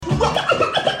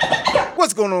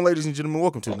going on, ladies and gentlemen?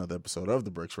 Welcome to another episode of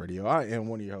The Bricks Radio. I am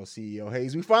one of your hosts, CEO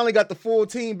Hayes. We finally got the full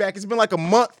team back. It's been like a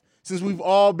month since we've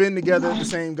all been together at the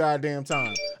same goddamn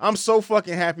time. I'm so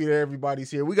fucking happy that everybody's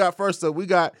here. First up, we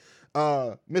got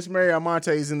Miss Mary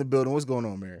Almonte is in the building. What's going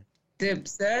on, Mary?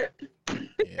 Dipset.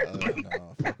 Yeah,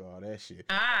 no, fuck all that shit.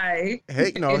 Hi.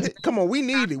 Hey, no, come on, we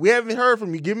need it. We haven't heard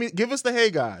from you. Give us the hey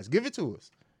guys. Give it to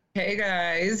us. Hey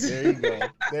guys. There you go.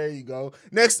 There you go.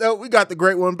 Next up, we got the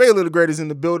great one. Baylor the Great is in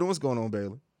the building. What's going on,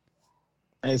 Baylor?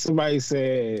 Hey, somebody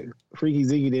said Freaky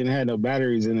Ziggy didn't have no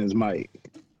batteries in his mic.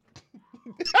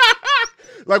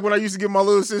 Like when I used to give my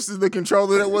little sisters the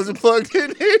controller that wasn't plugged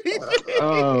in.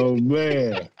 Oh,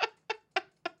 man.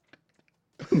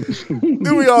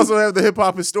 Then we also have the hip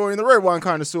hop historian, the red wine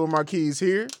connoisseur Marquise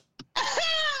here.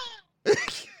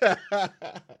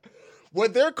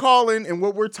 What they're calling and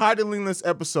what we're titling this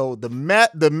episode,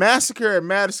 the Massacre at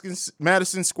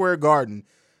Madison Square Garden,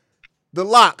 the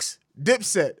Locks,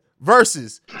 Dipset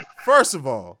versus, first of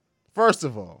all.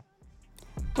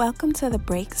 Welcome to the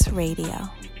Breaks Radio.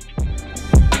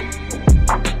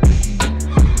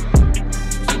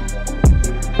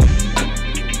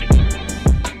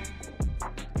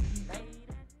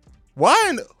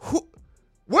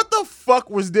 What the fuck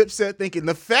was Dipset thinking?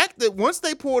 The fact that once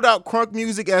they pulled out Crunk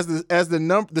Music as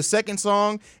the second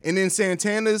song, and then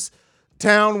Santana's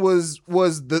Town was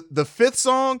the fifth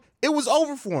song, it was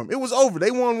over for them. It was over.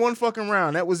 They won one fucking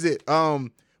round. That was it.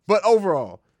 But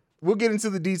overall, we'll get into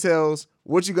the details.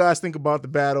 What you guys think about the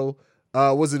battle?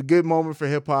 Was it a good moment for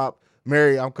hip hop?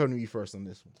 Mary, I'm coming to you first on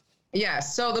this one. Yeah,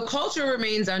 so the culture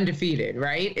remains undefeated,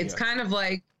 right? It's kind of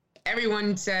like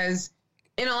everyone says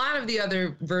in a lot of the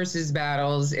other versus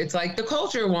battles, it's like the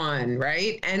culture won,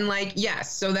 right? And like,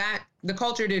 yes, so that the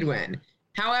culture did win.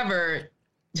 However,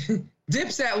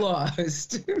 Dipset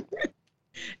lost.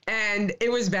 And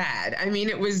it was bad. I mean,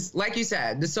 it was, like you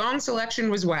said, the song selection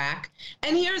was whack.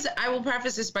 And I will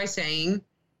preface this by saying,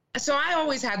 so I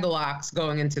always had the Locks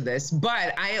going into this,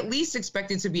 but I at least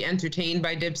expected to be entertained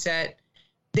by Dipset.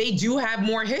 They do have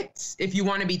more hits, if you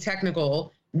want to be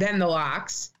technical, than the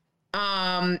Locks.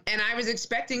 And I was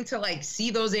expecting to like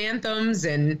see those anthems,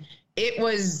 and it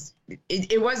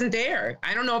wasn't there.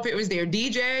 I don't know if it was their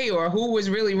DJ or who was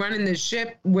really running the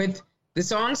ship with the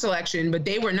song selection, but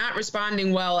they were not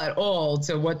responding well at all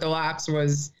to what the Locks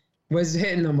was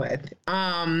hitting them with.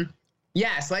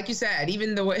 Yes, like you said,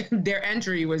 even the way their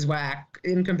entry was whack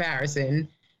in comparison.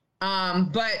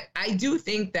 But I do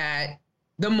think that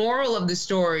the moral of the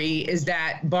story is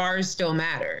that bars still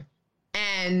matter.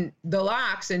 And the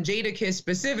Locks and Jadakiss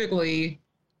specifically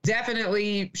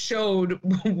definitely showed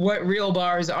what real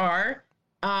bars are.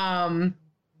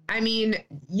 I mean,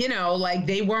 you know, like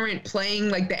they weren't playing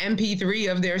like the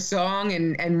MP3 of their song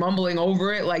and mumbling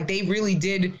over it. Like they really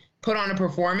did put on a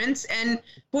performance. And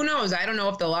who knows? I don't know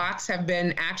if the Locks have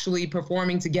been actually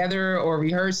performing together or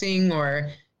rehearsing or,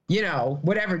 you know,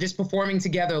 whatever, just performing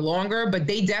together longer. But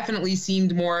they definitely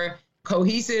seemed more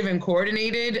cohesive and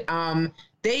coordinated.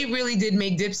 They really did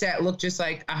make Dipset look just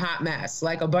like a hot mess,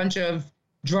 like a bunch of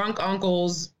drunk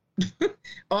uncles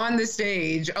on the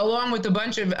stage, along with a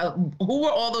bunch of who were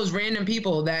all those random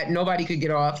people that nobody could get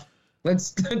off.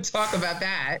 Let's talk about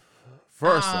that.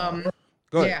 First,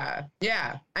 go ahead.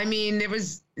 Yeah. I mean,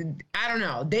 I don't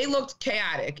know. They looked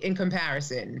chaotic in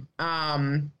comparison.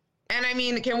 And I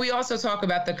mean, can we also talk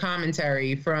about the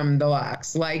commentary from the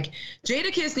Locks? Like,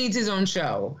 Jadakiss needs his own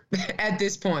show at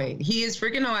this point. He is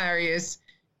freaking hilarious.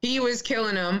 He was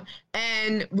killing them.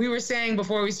 And we were saying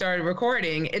before we started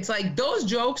recording, it's like those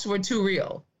jokes were too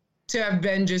real to have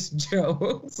been just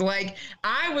jokes. Like,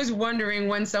 I was wondering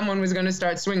when someone was going to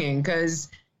start swinging because,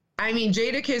 I mean,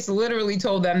 Jadakiss literally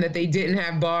told them that they didn't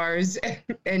have bars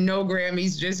and no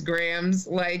Grammys, just grams.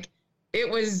 Like,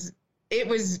 it was,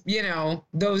 you know,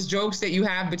 those jokes that you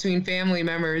have between family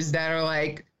members that are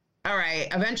like, all right,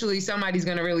 eventually somebody's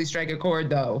going to really strike a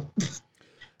chord, though.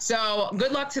 So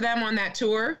good luck to them on that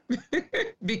tour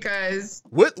because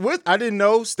I didn't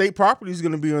know State Property is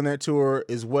going to be on that tour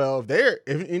as well. If they're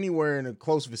anywhere in a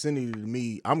close vicinity to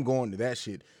me, I'm going to that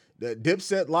shit. The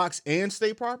Dipset, Locks, and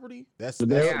State Property. That's a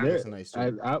nice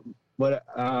tour.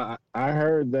 I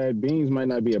heard that Beans might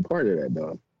not be a part of that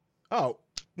though. Oh.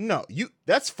 No,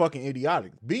 that's fucking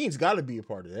idiotic. Beans got to be a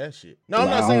part of that shit. No, I'm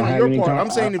not saying on your part.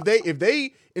 I'm saying if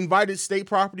they invited State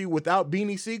Property without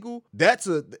Beanie Siegel,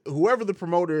 whoever the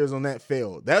promoter is on that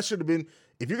failed. That should have been,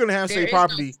 if you're gonna have State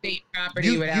Property,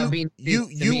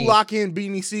 you lock in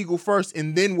Beanie Siegel first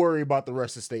and then worry about the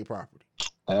rest of State Property.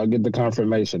 I'll get the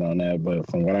confirmation on that,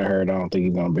 but from what I heard, I don't think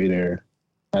he's gonna be there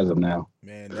as of now.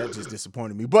 Man, that just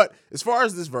disappointed me. But as far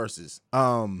as this versus,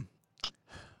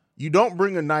 you don't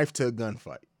bring a knife to a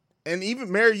gunfight. and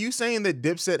even Mary, you saying that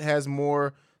Dipset has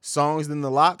more songs than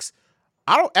the Lox.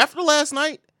 After last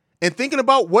night and thinking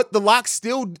about what the Lox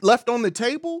still left on the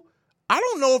table, I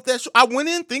don't know if that's. I went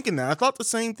in thinking that. I thought the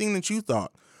same thing that you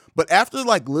thought. But after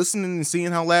like listening and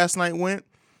seeing how last night went,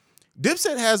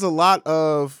 Dipset has a lot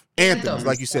of anthems,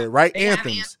 like you said, right?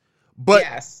 Anthems. But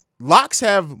yes. Lox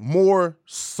have more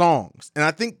songs. And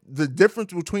I think the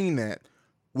difference between that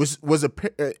was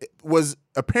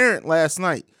apparent last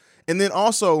night. And then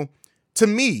also, to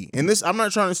me, and this, I'm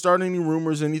not trying to start any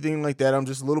rumors or anything like that. I'm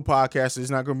just a little podcaster.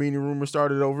 There's not going to be any rumors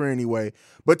started over anyway.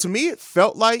 But to me, it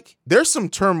felt like there's some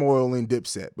turmoil in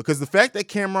Dipset because the fact that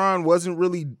Cameron wasn't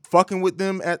really fucking with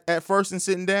them at first and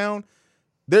sitting down,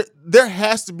 there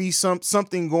has to be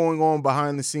something going on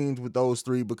behind the scenes with those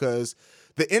three, because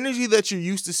the energy that you're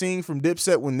used to seeing from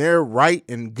Dipset when they're right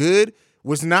and good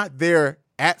was not there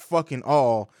at fucking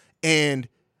all. And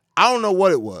I don't know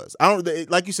what it was.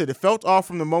 Like you said, it felt off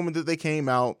from the moment that they came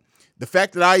out. The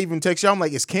fact that I even text you, I'm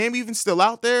like, is Cam even still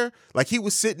out there? Like, he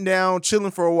was sitting down,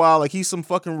 chilling for a while, like he's some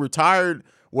fucking retired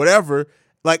whatever.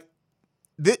 Like,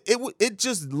 it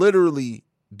just literally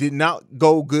did not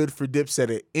go good for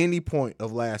Dipset at any point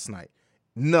of last night.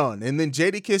 None. And then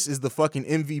Jadakiss is the fucking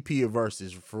MVP of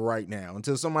Versus for right now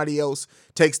until somebody else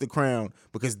takes the crown,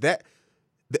 because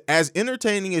as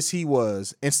entertaining as he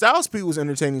was, and Styles P was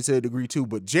entertaining to a degree too,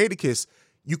 but Jadakiss,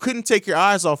 you couldn't take your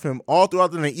eyes off him all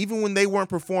throughout the night. Even when they weren't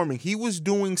performing, he was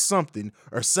doing something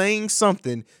or saying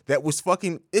something that was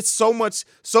fucking, it's so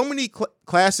many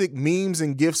classic memes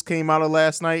and gifs came out of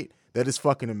last night that is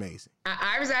fucking amazing.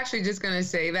 I was actually just going to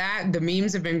say that the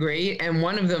memes have been great. And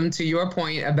one of them, to your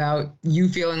point about you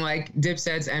feeling like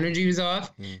Dipset's energy was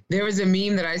off, there was a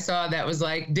meme that I saw that was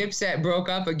like, Dipset broke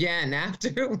up again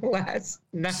after last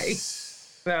night.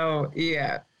 So,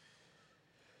 yeah.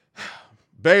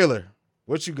 Baylor,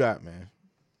 what you got, man?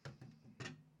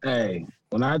 Hey,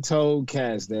 when I told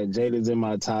Cass that Jada's in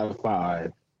my top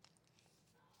 5,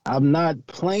 I'm not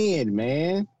playing,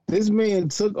 man. This man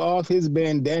took off his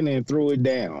bandana and threw it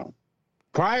down.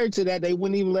 Prior to that, they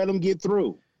wouldn't even let him get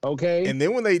through. Okay. And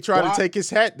then when they tried to take his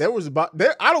hat, I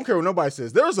don't care what nobody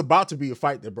says. There was about to be a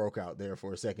fight that broke out there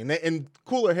for a second, and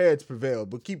cooler heads prevailed.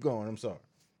 But keep going. I'm sorry.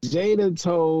 Jada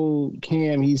told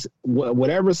Cam,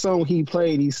 whatever song he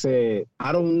played, he said,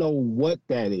 I don't know what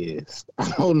that is.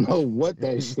 I don't know what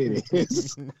that shit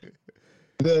is.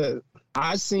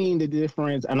 I seen the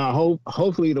difference, and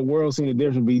hopefully the world seen the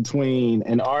difference between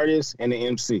an artist and an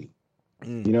MC.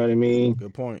 You know what I mean?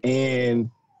 Good point. And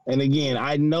again,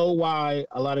 I know why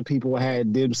a lot of people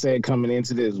had Dipset coming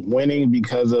into this winning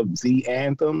because of the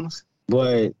anthems,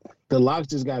 but the Lox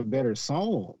just got better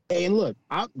songs. And look,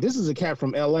 this is a cat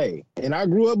from LA, and I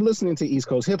grew up listening to East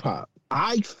Coast hip hop.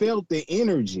 I felt the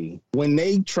energy when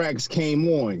they tracks came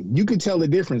on. You could tell the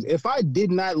difference. If I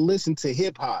did not listen to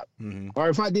hip hop, or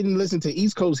if I didn't listen to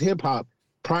East Coast hip hop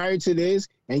prior to this,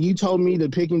 and you told me to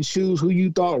pick and choose who you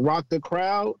thought rocked the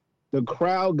crowd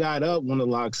got up when the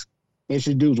Lox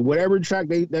introduced whatever track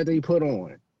that they put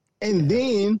on. And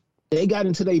then they got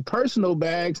into their personal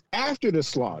bags after the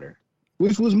slaughter,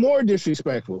 which was more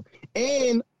disrespectful.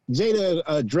 And Jada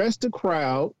addressed the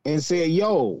crowd and said,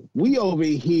 yo, we over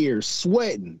here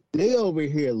sweating. They over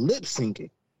here lip syncing.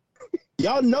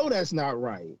 Y'all know that's not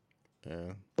right.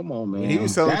 Yeah. Come on, man. He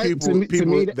was telling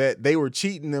people that they were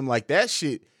cheating them. Like, that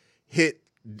shit hit,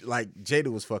 like Jada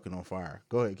was fucking on fire.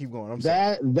 Go ahead, keep going. I'm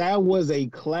sorry. That was a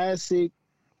classic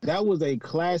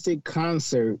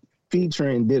concert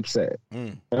featuring Dipset.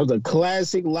 That was a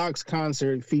classic Lox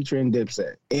concert featuring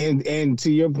Dipset. And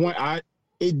to your point,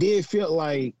 it did feel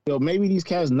like, maybe these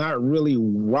cats not really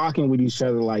rocking with each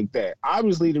other like that.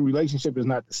 Obviously, the relationship is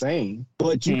not the same,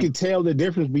 but you could tell the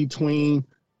difference between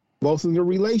both of the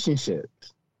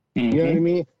relationships. You know what I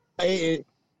mean?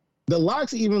 The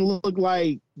Lox even looked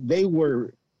like they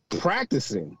were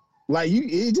practicing. Like,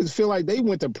 it just feel like they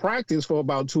went to practice for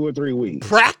about 2 or 3 weeks.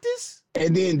 Practice?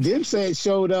 And then Dipset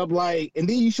showed up and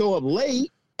then you show up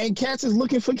late, and cats is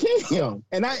looking for Cam.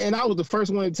 And I was the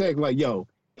first one to text, like, yo,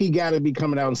 he got to be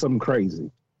coming out in something crazy.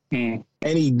 And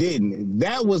he didn't.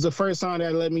 That was the first time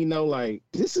that let me know, like,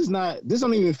 this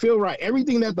don't even feel right.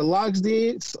 Everything that the Lox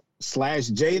did /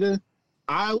 Jada,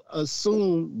 I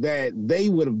assumed that they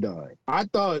would have done. I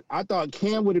thought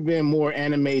Cam would have been more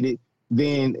animated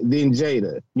than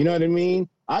Jada. You know what I mean?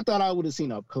 I thought I would have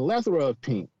seen a plethora of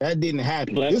pink. That didn't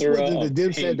happen. This wasn't the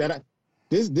Dipset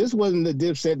this wasn't the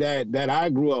Dipset that I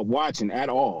grew up watching at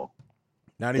all.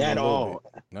 Not even at all.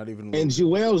 Not even. And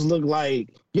Jewels looked like,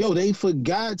 they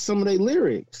forgot some of their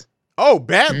lyrics. Oh,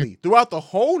 badly throughout the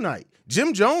whole night.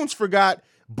 Jim Jones forgot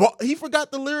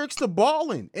the lyrics to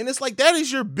Ballin', and it's like, that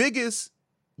is your biggest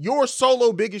your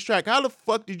solo biggest track. How the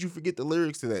fuck did you forget the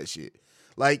lyrics to that shit?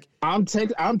 Like, I'm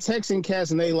texting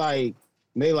cats and they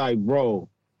like, bro,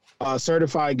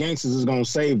 Certified Gangsters is gonna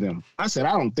save them. I said,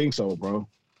 I don't think so, bro.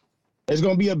 It's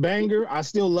gonna be a banger. I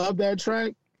still love that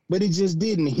track, but it just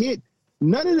didn't hit.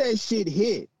 None of that shit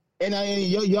hit. And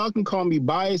y'all can call me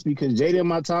biased because Jada in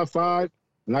my top 5,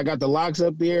 and I got the Locks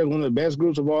up there, one of the best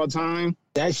groups of all time.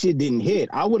 That shit didn't hit.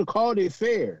 I would have called it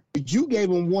fair. But you gave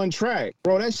them one track.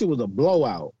 Bro, that shit was a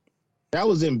blowout. That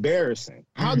was embarrassing.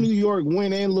 How New York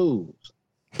win and lose?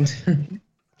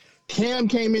 Cam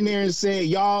came in there and said,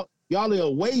 y'all the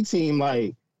away team,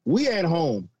 like, we at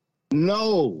home.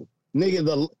 No,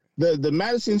 nigga, the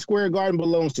Madison Square Garden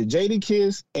belongs to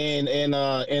Jadakiss and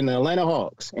the Atlanta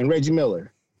Hawks and Reggie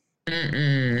Miller.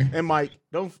 And Mike,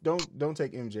 don't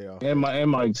take MJ off. And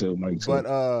Mike too.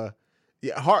 But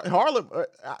yeah, Harlem.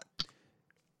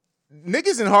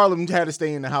 Niggas in Harlem had to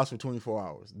stay in the house for 24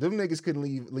 hours. Them niggas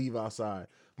couldn't leave outside.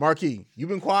 Marquis, you've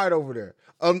been quiet over there.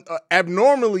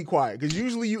 Abnormally quiet, because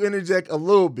usually you interject a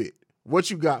little bit. What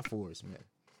you got for us, man?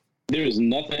 There's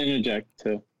nothing to interject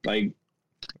to. Like,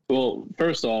 well,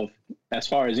 first off, as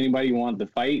far as anybody wanted to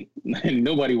fight,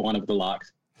 nobody wanted the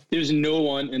Locks. There's no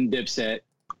one in Dipset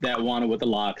that wanted with the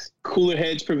Locks. Cooler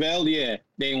heads prevailed. Yeah,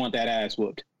 they didn't want that ass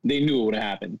whooped. They knew it would have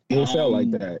happened. It felt like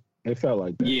that. It felt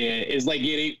like that. Yeah, it's like,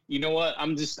 yeah, you know what? I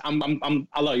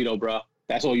love you though, bro.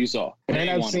 That's all you saw. And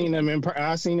I've seen them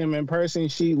in person.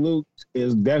 Sheet Luke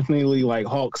is definitely like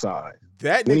Hulk size.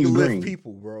 That nigga lift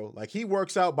people, bro. Like, he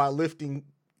works out by lifting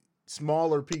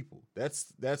smaller people.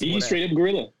 That's he's straight up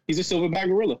gorilla. He's a silverback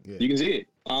gorilla. Yeah. You can see it.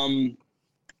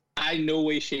 I no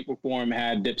way, shape, or form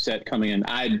had Dipset coming in.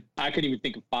 I couldn't even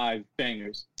think of 5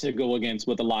 bangers to go against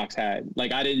what the Locks had.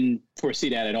 Like, I didn't foresee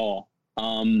that at all.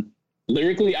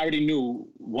 Lyrically, I already knew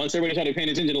once everybody started paying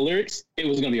attention to the lyrics, it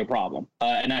was going to be a problem.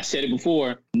 And I said it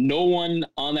before, no one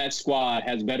on that squad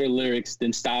has better lyrics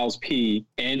than Styles P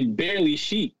and barely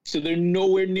Sheek. So they're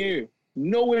nowhere near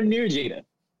Jada.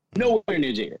 Nowhere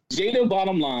near Jada. Jada,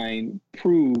 bottom line,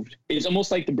 proved it's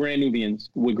almost like the Brand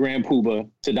Nubians with Grand Puba,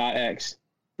 Sadat X,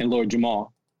 and Lord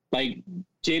Jamal. Like,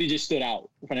 Jada just stood out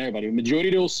in front of everybody. The majority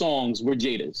of those songs were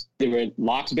Jada's. They were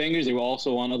Locks bangers. They were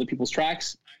also on other people's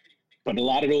tracks. But a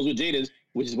lot of those were Jada's,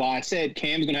 which is why I said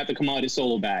Cam's going to have to come out of his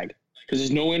solo bag. Because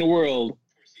there's no way in the world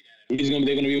they're going to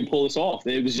be able to pull this off.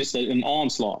 It was just an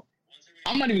onslaught.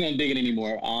 I'm not even going to dig in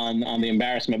anymore on the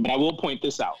embarrassment, but I will point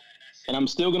this out. And I'm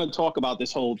still going to talk about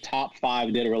this whole top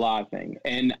 5 dead or alive thing.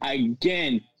 And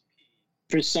again,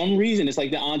 for some reason, it's like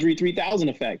the Andre 3000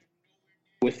 effect.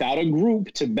 Without a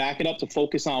group to back it up, to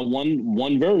focus on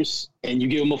one verse, and you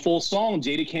give him a full song,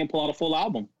 Jada can't pull out a full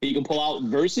album. He can pull out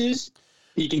verses.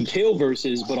 He can kill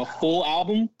verses, but a full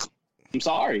album, I'm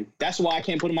sorry. That's why I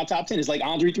can't put him in my top 10. It's like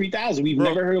Andre 3000. We've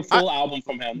never heard a full album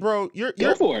from him. Bro, you're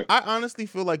for it. I honestly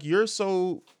feel like you're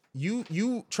so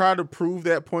you try to prove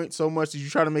that point so much that you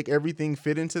try to make everything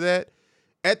fit into that.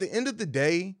 At the end of the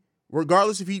day,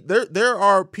 regardless if there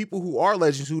are people who are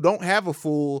legends who don't have a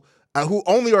full who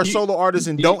only are solo artists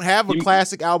and don't have a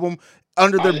classic album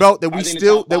under their belt that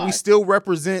we still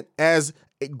represent as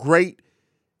a great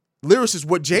lyricist.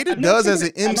 What Jada does as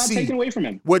an MC, I'm not taking away from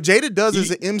him. What Jada does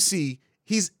as an MC,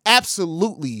 he's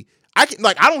absolutely. I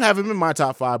don't have him in my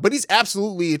top 5, but he's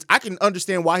absolutely. I can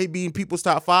understand why he be in people's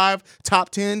top 5, top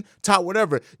 10, top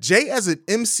whatever. Jay as an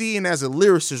MC and as a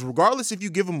lyricist, regardless if you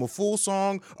give him a full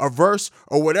song, a verse,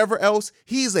 or whatever else,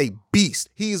 he's a beast.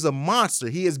 He is a monster.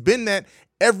 He has been that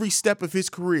every step of his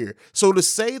career. So to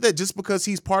say that just because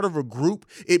he's part of a group,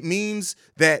 it means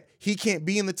that he can't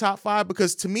be in the top 5,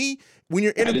 because to me, when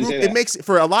you're in a group, it makes it,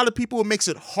 for a lot of people, it makes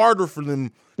it harder for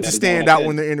them to stand out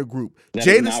when they're in a group.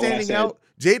 Jada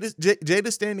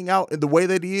standing out in the way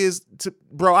that he is,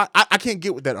 I can't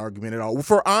get with that argument at all.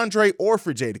 For Andre or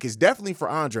for Jada, because definitely for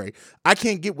Andre, I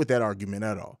can't get with that argument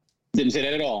at all. Didn't say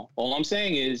that at all. All I'm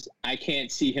saying is I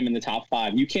can't see him in the top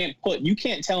 5. You can't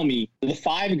tell me the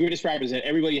 5 greatest rappers that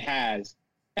everybody has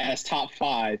as top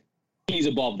 5, he's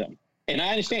above them. And I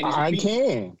understand.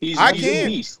 He's a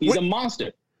beast. He's a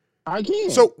monster. I can.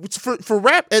 So for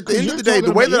rap, at the end of the day,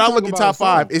 the way that I look at top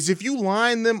 5 is if you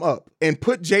line them up and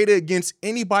put Jada against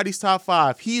anybody's top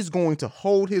 5, he's going to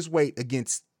hold his weight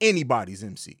against anybody's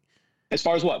MC. As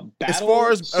far as what? Battle,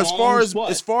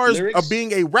 as far as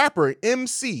being a rapper,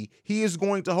 MC, he is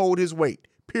going to hold his weight.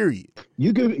 Period.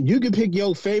 You could pick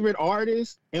your favorite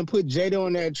artist and put Jada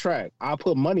on that track. I'll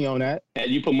put money on that.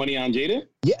 And you put money on Jada?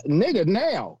 Yeah, nigga,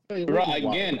 now. Bro,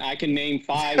 again, I can name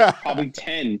 5, probably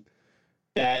 10.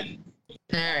 That.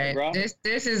 All right, bro.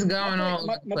 This is going all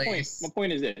over the place. My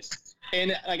point is this,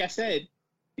 and like I said,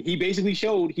 he basically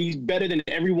showed he's better than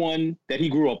everyone that he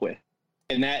grew up with.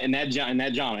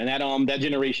 that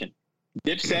generation.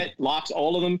 Dipset, Locks,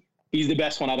 all of them. He's the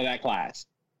best one out of that class.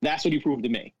 That's what he proved to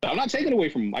me. I'm not taking away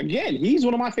from him. Again, he's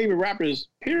one of my favorite rappers,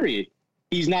 period.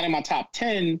 He's not in my top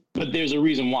 10, but there's a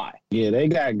reason why. Yeah, they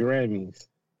got Grammys.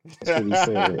 That's what he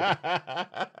said.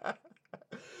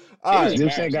 All right,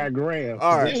 Dipset got Graham.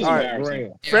 All right, Dipset all right. got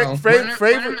Graham. One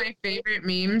of my favorite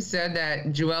memes said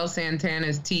that Joel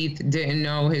Santana's teeth didn't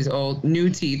know his old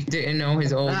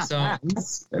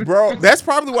songs. Bro, that's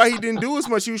probably why he didn't do as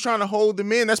much. He was trying to hold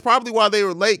them in. That's probably why they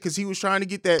were late, because he was trying to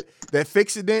get that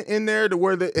Fix-A-Dent in there to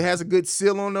where it has a good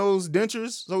seal on those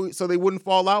dentures, so they wouldn't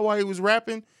fall out while he was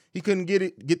rapping. He couldn't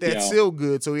get that seal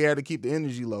good, so he had to keep the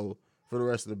energy low for the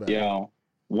rest of the battle. Yeah.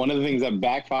 One of the things that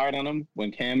backfired on him when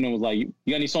Camden was like, "You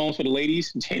got any songs for the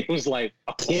ladies?" Jada was like,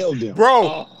 "Killed him,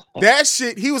 bro." That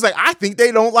shit. He was like, "I think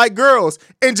they don't like girls,"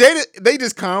 and Jada, they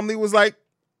just calmly was like,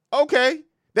 "Okay."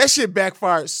 That shit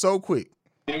backfired so quick.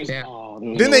 Then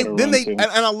they, and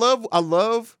I love,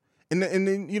 and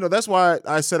then that's why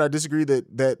I said I disagree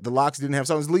that the Locks didn't have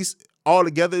songs at least all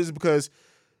together, is because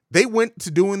they went to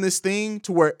doing this thing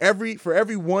to where for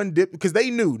every one dip, because they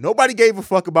knew nobody gave a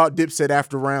fuck about Dipset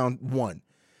after round 1.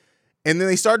 And then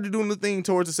they started doing the thing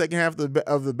towards the second half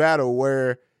of the battle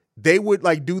where they would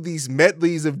like do these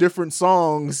medleys of different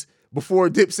songs before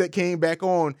Dipset came back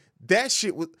on. That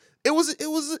shit was a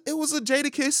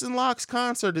Jadakiss and Locks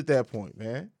concert at that point,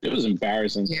 man. It was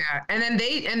embarrassing. Yeah, and then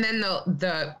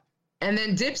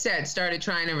Dipset started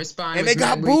trying to respond, and they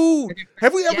got booed.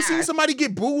 Have we ever seen somebody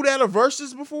get booed at a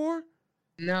Versus before?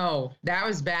 No, that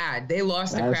was bad. They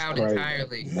lost the crowd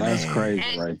entirely. That's crazy,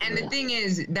 and the thing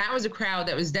is, that was a crowd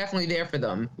that was definitely there for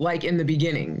them, like in the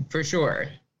beginning, for sure.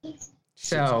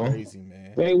 So crazy,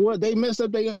 man. They messed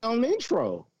up their own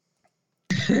intro.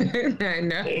 I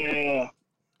know. Yeah,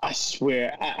 I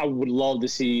swear, I would love to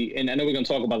see, and I know we're gonna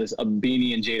talk about this, a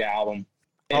Beanie and Jada album.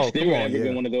 If there would ever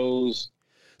been one of those.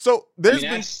 So there's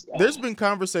been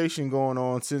conversation going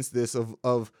on since this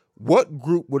of what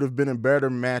group would have been a better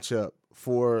matchup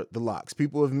for the Locks.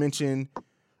 People have mentioned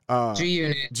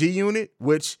G-Unit,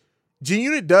 which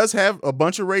G-Unit does have a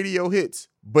bunch of radio hits,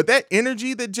 but that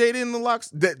energy that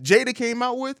Jada came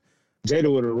out with,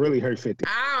 Jada would have really hurt 50.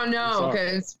 I don't know,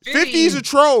 because 50's a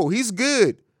troll. He's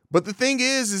good. But the thing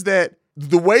is that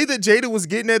the way that Jada was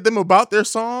getting at them about their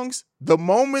songs, the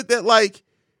moment that like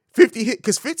 50 hit,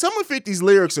 because some of 50's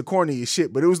lyrics are corny as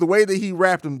shit, but it was the way that he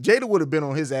rapped them. Jada would have been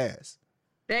on his ass.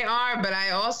 They are, but I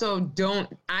also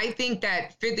I think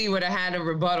that 50 would have had a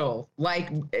rebuttal. Like,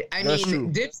 That's true.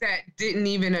 Dipset didn't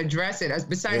even address it.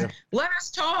 Besides, let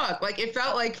us talk. Like, it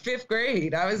felt like 5th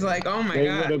grade. I was like, oh my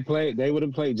God. Jada would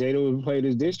have played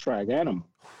his diss track at him.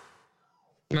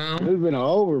 No. It would have been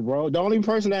over, bro. The only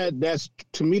person that's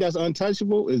to me that's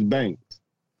untouchable is Banks.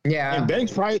 Yeah, and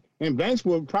Banks probably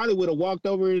would have walked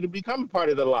over to become a part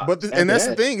of the Locks. But that's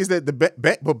the thing, is that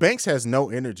but Banks has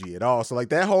no energy at all. So like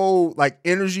that whole like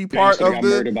energy part of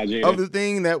the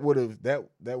thing that would have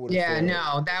yeah,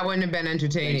 no, that wouldn't have been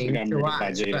entertaining to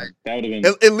watch. But that would have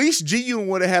been at least G-Unit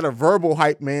would have had a verbal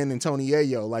hype man in Tony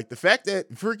Yayo. Like the fact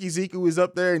that Freaky Zeke was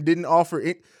up there and didn't offer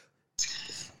it.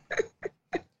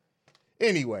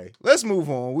 Anyway, let's move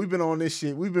on. We've been on this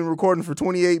shit. We've been recording for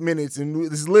 28 minutes, and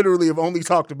this literally have only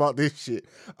talked about this shit.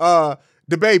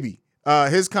 DaBaby,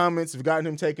 his comments have gotten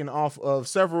him taken off of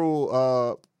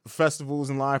several festivals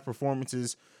and live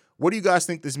performances. What do you guys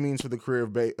think this means for the career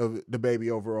of DaBaby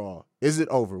overall? Is it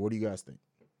over? What do you guys think?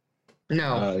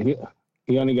 No.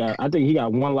 He only got. I think he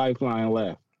got one lifeline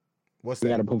left. What's that?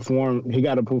 He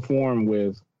got to perform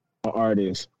with an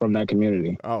artist from that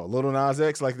community. Oh, Lil Nas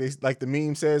X, like the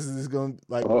meme says, is going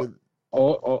like.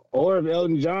 Or if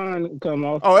Elton John come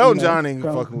off. Oh, Elton John ain't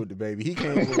fucking with DaBaby. He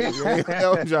can't.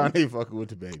 Elton John ain't fucking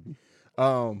with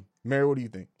DaBaby. Mary, what do you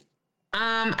think?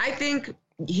 I think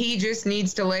he just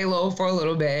needs to lay low for a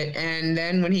little bit, and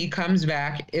then when he comes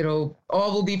back,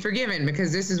 all will be forgiven,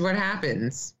 because this is what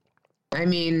happens. I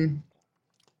mean,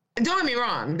 don't get me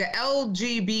wrong. The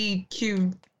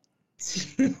LGBTQ.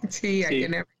 I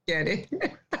can never get it.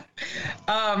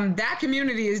 That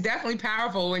community is definitely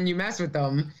powerful when you mess with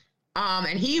them.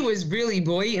 And he was really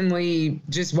blatantly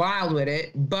just wild with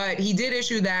it, but he did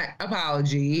issue that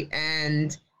apology,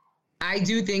 and I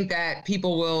do think that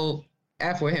people will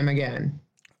F with him again.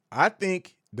 I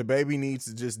think DaBaby needs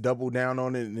to just double down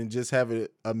on it and just have a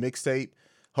mixtape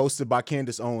hosted by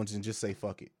Candace Owens and just say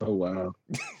fuck it. Oh wow.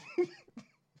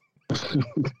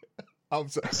 I'm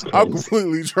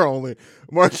completely trolling.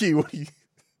 Marquis, what do you?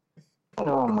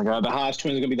 Oh my God, the Hodge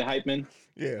twins are gonna be the hype men.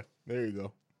 Yeah, there you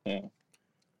go. Yeah.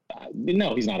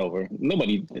 No, he's not over.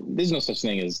 There's no such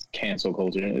thing as cancel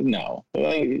culture. No,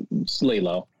 just lay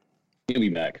low. He'll be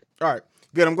back. All right.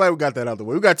 Good. I'm glad we got that out of the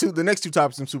way. We got the next two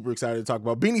topics I'm super excited to talk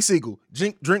about. Beanie Siegel,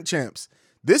 Drink Champs.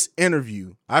 This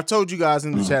interview, I've told you guys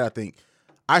in the chat, I think,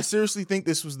 I seriously think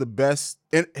this was the best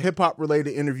hip-hop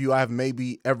related interview I have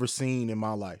maybe ever seen in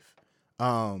my life.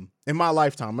 In my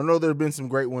lifetime. I know there have been some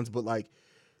great ones, but like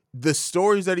the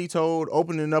stories that he told,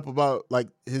 opening up about like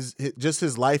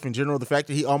his life in general, the fact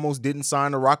that he almost didn't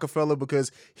sign to Rockefeller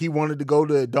because he wanted to go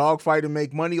to a dogfight and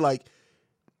make money, like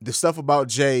the stuff about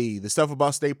Jay, the stuff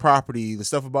about State Property, the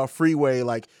stuff about Freeway,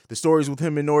 like the stories with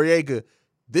him and Noriega,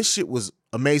 this shit was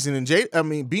amazing. And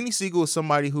Beanie Siegel is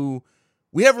somebody who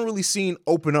we haven't really seen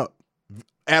open up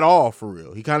at all, for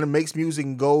real. He kind of makes music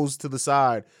and goes to the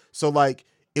side. So like,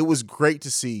 it was great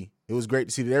to see.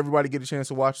 Did everybody get a chance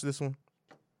to watch this one?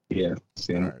 Yeah.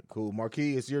 All right, cool.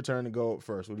 Marquis, it's your turn to go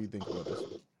first. What do you think about this?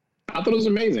 I thought it was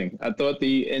amazing. I thought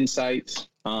the insights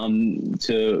to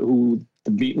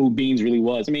who Beans really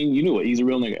was. I mean, you knew it. He's a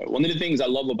real nigga. One of the things I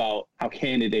love about how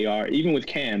candid they are, even with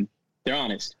Cam, they're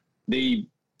honest. They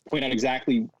point out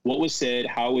exactly what was said,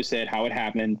 how it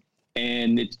happened,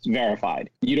 and it's verified.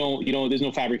 You don't. There's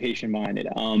no fabrication behind it.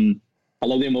 I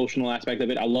love the emotional aspect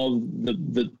of it. I love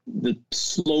the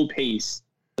slow pace,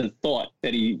 the thought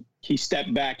that he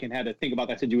stepped back and had to think about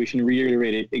that situation and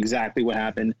reiterated exactly what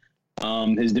happened.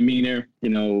 His demeanor, it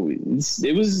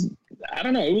was, I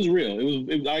don't know, it was real.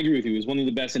 I agree with you. It was one of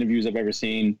the best interviews I've ever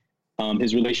seen.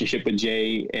 His relationship with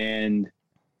Jay, and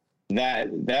that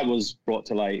was brought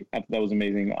to light. That was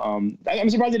amazing. I'm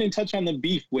surprised they didn't touch on the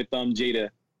beef with Jada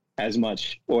as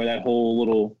much, or that whole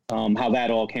little how that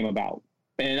all came about.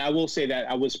 And I will say that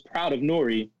I was proud of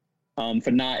Nori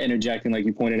for not interjecting, like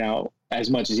you pointed out, as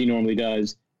much as he normally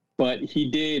does. But he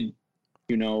did,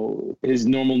 his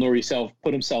normal Nori self,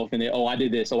 put himself in it. Oh, I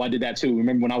did this. Oh, I did that too.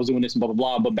 Remember when I was doing this and blah,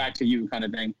 blah, blah. But back to you kind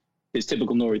of thing. His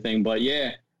typical Nori thing. But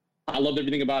yeah, I loved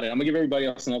everything about it. I'm going to give everybody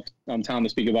else enough time to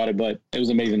speak about it. But it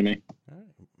was amazing to me. All right.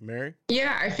 Mary?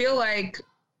 Yeah, I feel like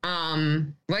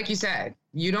you said,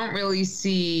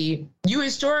 you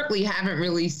historically haven't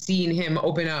really seen him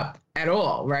open up at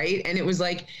all, right? And it was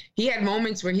like he had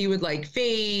moments where he would like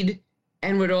fade,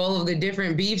 and with all of the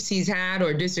different beefs he's had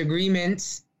or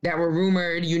disagreements that were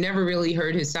rumored, you never really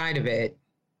heard his side of it.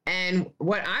 And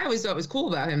what I always thought was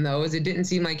cool about him, though, is it didn't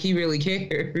seem like he really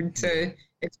cared to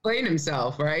explain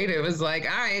himself, right? It was like,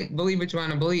 all right, believe what you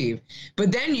want to believe.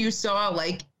 But then you saw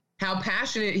like how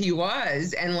passionate he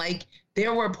was, and like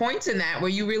there were points in that where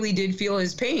you really did feel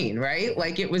his pain, right?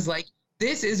 Like it was like,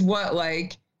 this is what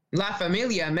like La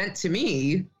Familia meant to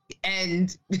me,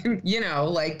 and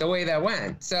like the way that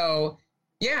went. So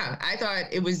yeah, I thought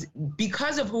it was,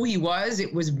 because of who he was,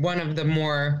 it was one of the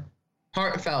more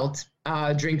heartfelt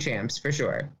Drink Champs for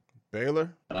sure.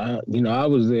 Baylor? I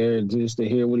was there just to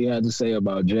hear what he had to say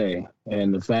about Jay,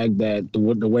 and the fact that the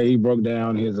way he broke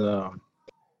down his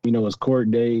his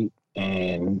court date,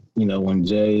 and when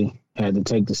Jay had to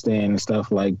take the stand and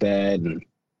stuff like that, and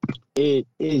it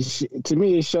to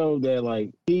me it showed that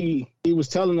like he was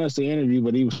telling us the interview,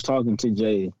 but he was talking to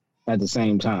Jay at the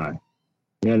same time.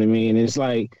 You know what I mean? It's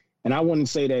like, and I wouldn't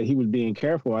say that he was being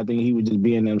careful. I think he was just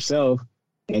being himself,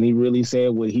 and he really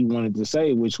said what he wanted to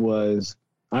say, which was,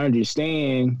 I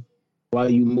understand why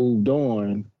you moved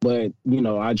on, but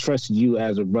I trusted you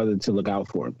as a brother to look out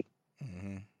for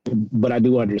me. But I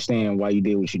do understand why you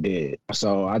did what you did.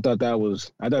 So I thought that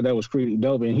was pretty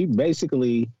dope. And he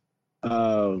basically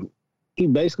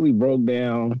broke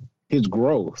down his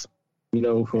growth,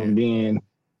 from being,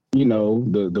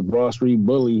 the Broad Street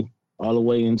bully all the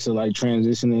way into like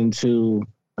transitioning into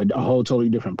a whole totally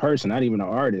different person, not even an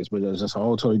artist, but just a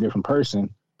whole totally different person.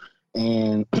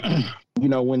 And,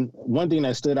 when one thing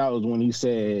that stood out was when he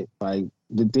said, like,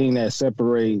 the thing that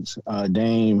separates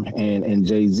Dame and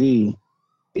Jay-Z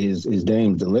is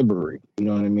Dame's delivery. You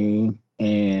know what I mean?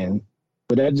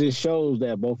 But that just shows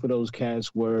that both of those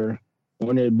cats were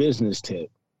on their business tip.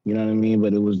 You know what I mean?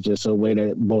 But it was just a way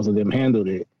that both of them handled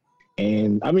it.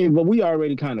 And I mean, but we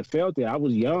already kind of felt it. I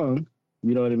was young,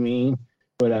 you know what I mean?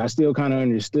 But I still kind of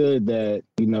understood that,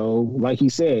 like he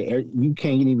said, you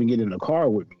can't even get in the car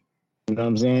with me. You know what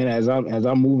I'm saying? As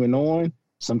I'm moving on,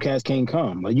 some cats can't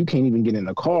come. Like, you can't even get in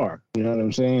the car. You know what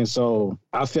I'm saying? So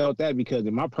I felt that because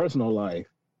in my personal life,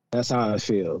 that's how I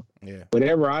feel. Yeah.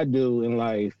 Whatever I do in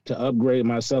life to upgrade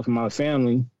myself and my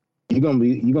family, you're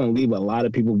gonna leave a lot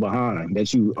of people behind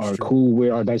that you are cool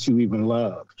with or that you even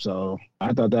love. So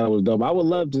I thought that was dope. I would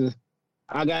love to.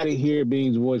 I gotta hear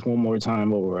Bean's voice one more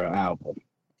time over an album.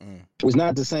 It's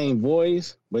not the same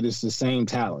voice, but it's the same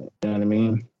talent. You know what I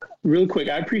mean? Real quick,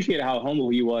 I appreciate how humble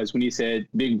he was when he said,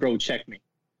 "Big bro, check me."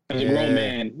 As a grown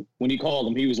man, when he called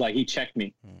him, he was like, he checked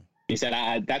me. He said,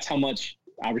 that's how much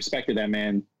I respected that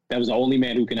man. That was the only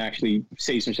man who can actually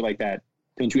say some shit like that.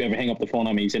 Don't you ever hang up the phone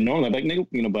on me? He said, normally, I'm like, nigga,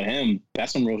 you know, but him,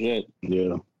 that's some real shit.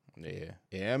 Yeah.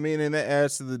 Yeah. I mean, and that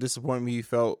adds to the disappointment he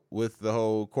felt with the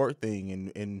whole court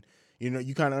thing. And you know,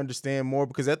 you kind of understand more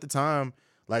because at the time,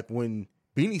 like when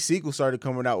Beanie Siegel started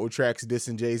coming out with tracks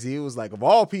dissing Jay-Z, it was like, of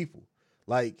all people,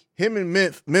 like him and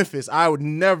Memphis, I would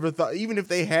never thought, even if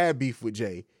they had beef with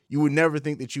Jay, you would never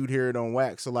think that you'd hear it on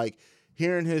wax. So like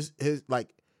hearing his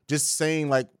like just saying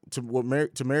like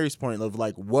to Mary's point of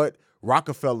like what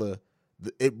Rockefeller,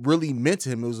 it really meant to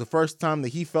him. It was the first time that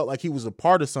he felt like he was a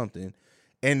part of something.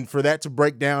 And for that to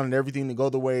break down and everything to go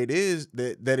the way it is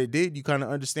that it did, you kind of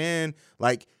understand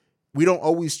like we don't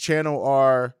always channel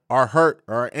our hurt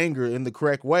or our anger in the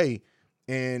correct way.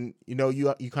 And, you know,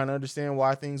 you kind of understand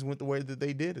why things went the way that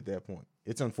they did at that point.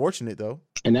 It's unfortunate, though.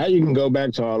 And now you can go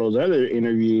back to all those other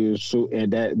interviews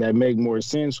and that make more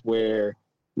sense where,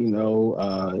 you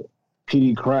know,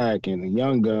 PD Crack and the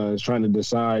Young Guns trying to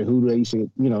decide who they should,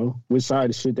 you know, which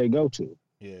side should they go to.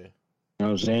 Yeah. You know what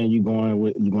I'm saying? You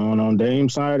going on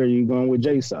Dame's side or you going with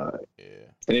Jay's side? Yeah.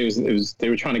 And they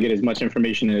were trying to get as much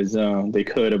information as they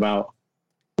could about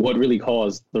what really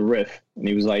caused the riff. And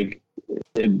he was like,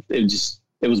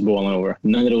 it was boiling over.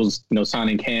 None of those, you know,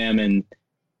 signing Cam and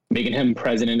making him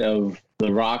president of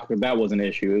The Rock, that was an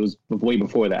issue. It was way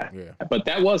before that. Yeah. But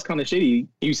that was kind of shitty.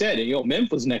 You said, yo,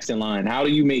 Memphis was next in line. How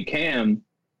do you make Cam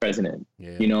president?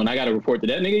 Yeah. You know, and I got to report to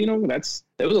that nigga, you know,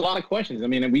 there was a lot of questions. I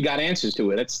mean, we got answers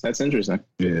to it. That's interesting.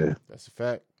 Yeah. That's a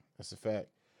fact.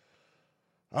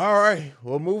 All right.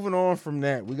 Well, moving on from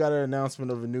that, we got an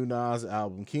announcement of a new Nas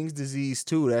album, King's Disease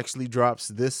 2. It actually drops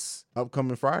this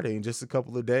upcoming Friday in just a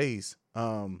couple of days.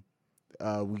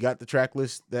 We got the track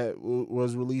list that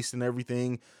was released and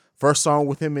everything. First song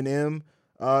with him and M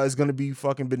is going to be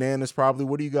fucking bananas probably.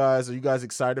 Are you guys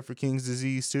excited for King's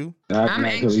Disease 2? I'm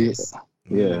anxious.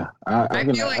 Yeah. I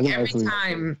feel like every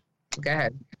time. Go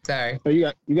ahead. Sorry. Oh,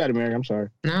 you got it, Mary. I'm sorry.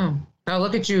 No,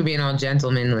 look at you being all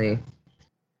gentlemanly.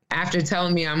 After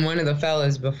telling me I'm one of the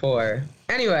fellas before.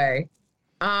 Anyway,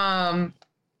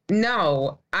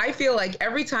 no, I feel like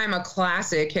every time a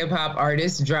classic hip hop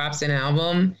artist drops an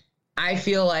album, I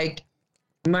feel like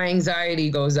my anxiety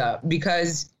goes up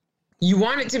because you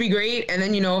want it to be great. And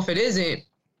then, you know, if it isn't,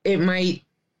 it might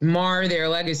mar their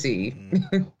legacy.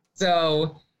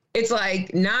 So it's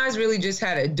like Nas really just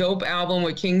had a dope album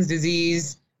with King's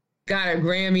Disease, got a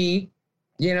Grammy,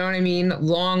 you know what I mean?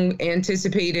 Long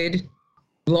anticipated,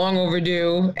 long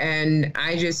overdue. And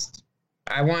I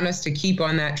want us to keep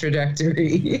on that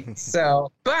trajectory.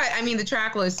 So, but I mean, the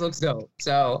track list looks dope.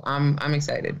 So I'm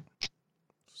excited.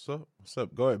 What's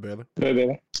up? Go ahead, Baylor.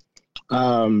 Go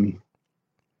ahead,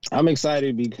 I'm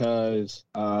excited because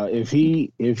if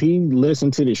he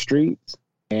listened to the streets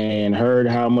and heard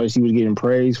how much he was getting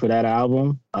praised for that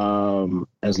album,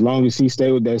 as long as he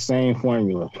stayed with that same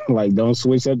formula, like don't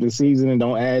switch up the season and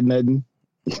don't add nothing.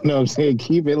 You know what I'm saying?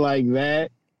 Keep it like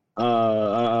that.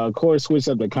 Of course, switch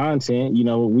up the content. You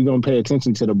know, we're gonna pay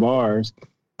attention to the bars,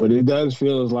 but it does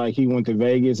feel like he went to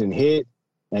Vegas and hit,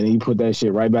 and he put that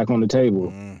shit right back on the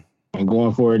table and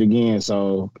going for it again.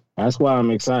 So that's why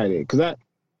I'm excited because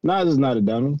Nas is not a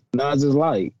dummy. Nas is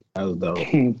light. That was dope.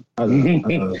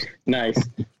 Nice.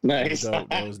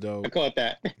 That was dope. I caught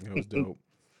that. That was dope.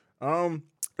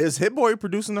 Is Hit Boy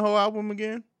producing the whole album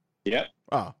again? Yep.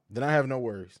 Oh, then I have no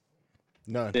worries.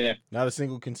 None. Yeah. Not a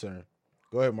single concern.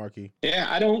 Go ahead, Marquis. Yeah,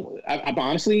 I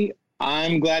honestly,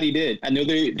 I'm glad he did. I know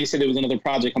they said there was another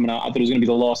project coming out. I thought it was going to be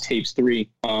the Lost Tapes 3.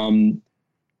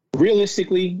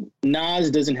 Realistically,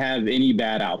 Nas doesn't have any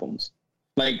bad albums.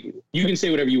 Like, you can say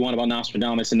whatever you want about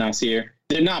Nostradamus and Nasir.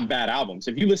 They're not bad albums.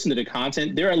 If you listen to the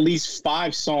content, there are at least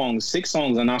 6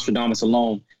 songs on Nostradamus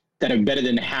alone that are better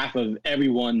than half of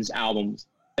everyone's albums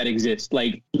that exist.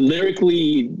 Like,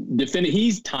 lyrically,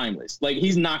 he's timeless. Like,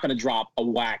 he's not going to drop a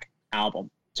whack album.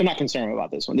 So I'm not concerned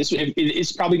about this one.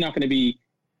 It's probably not going to be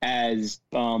as,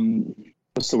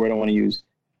 what's the word I want to use?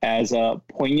 As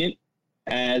poignant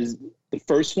as the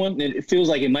first one. It feels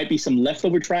like it might be some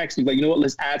leftover tracks. Like, you know what?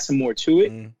 Let's add some more to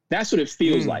it. That's what it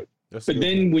feels like. But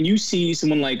then when you see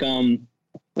someone like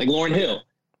Lauryn Hill,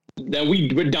 then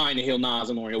we're dying to hear Nas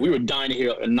and Lauryn Hill. We were dying to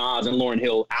hear a Nas and Lauryn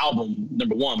Hill album,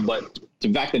 number one. But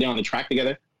the fact that they're on the track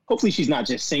together, hopefully she's not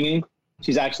just singing,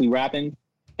 she's actually rapping.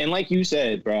 And like you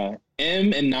said, bro,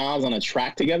 M and Nas on a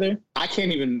track together, I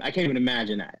can't even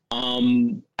imagine that.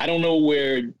 I don't know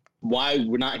why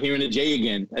we're not hearing a Jay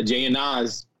and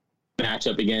Nas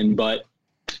matchup again, but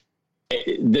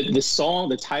the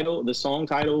song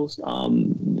titles,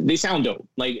 they sound dope.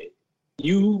 Like,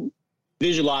 you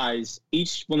visualize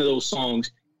each one of those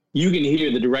songs, you can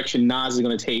hear the direction Nas is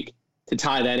going to take to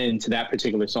tie that into that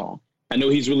particular song. I know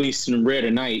he's releasing Rare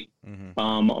tonight.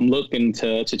 I'm looking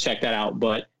to check that out,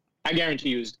 but I guarantee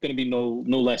you it's going to be no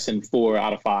less than 4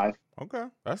 out of 5. Okay,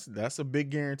 that's a big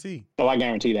guarantee. So I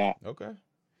guarantee that. Okay,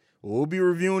 well, we'll be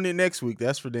reviewing it next week.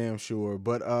 That's for damn sure.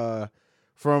 But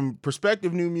from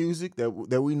prospective new music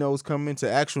that we know is coming to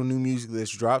actual new music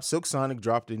that's dropped, Silk Sonic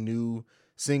dropped a new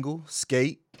single,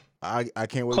 Skate. I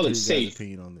can't wait to hear your guys'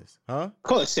 opinion on this. Huh?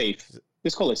 Call it safe.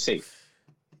 Just call it safe.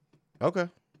 Okay.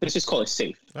 Let's just call it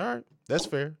safe. All right. That's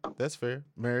fair. That's fair.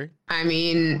 Mary? I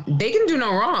mean, they can do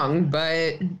no wrong,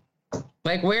 but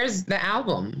like, where's the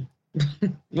album?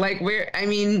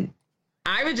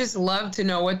 I would just love to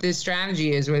know what this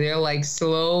strategy is where they're like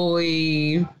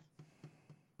slowly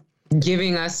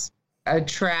giving us a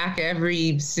track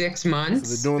every 6 months.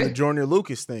 So they're doing the Joyner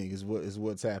Lucas thing is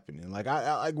what's happening. Like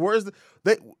I where's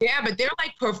yeah, but they're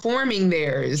like performing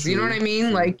theirs. True, you know what I mean?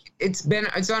 True. Like it's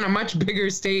on a much bigger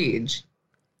stage.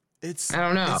 I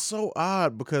don't know. It's so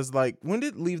odd because like when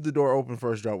did Leave the Door Open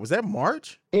first drop? Was that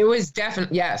March? It was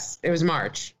definitely yes, it was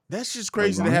March. That's just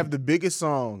crazy to have the biggest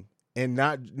song and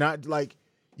not like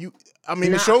you. I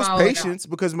mean, it shows patience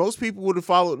because most people would have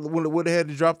had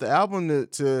to drop the album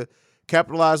to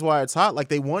capitalize while it's hot. Like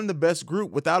they won the best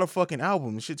group without a fucking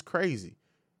album. This shit's crazy.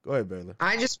 Go ahead, Baylor.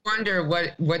 I just wonder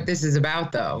what this is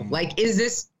about though. Like,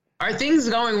 are things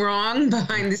going wrong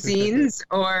behind the scenes,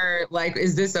 or like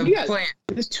is this a plan?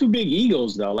 There's two big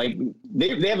egos though. Like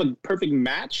they have a perfect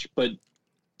match, but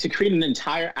to create an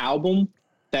entire album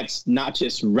that's not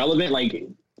just relevant, like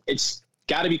it's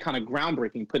got to be kind of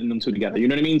groundbreaking putting them two together. You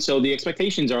know what I mean? So the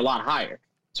expectations are a lot higher.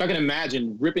 So I can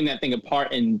imagine ripping that thing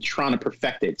apart and trying to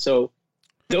perfect it. So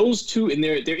those two and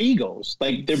their egos,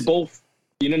 like they're both,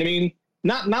 you know what I mean?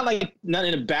 Not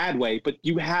in a bad way, but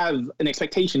you have an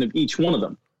expectation of each one of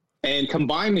them, and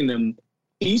combining them,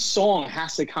 each song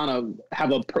has to kind of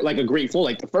have a great flow.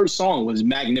 Like the first song was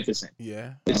magnificent.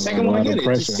 Yeah. The second one, again, it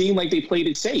just seemed like they played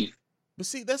it safe. But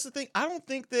see, that's the thing. I don't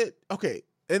think that. Okay,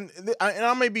 and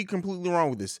I may be completely wrong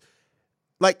with this.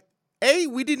 Like,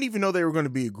 we didn't even know they were going to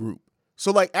be a group.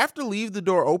 So like after Leave the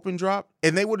Door Open drop,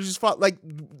 and they would have just fought, like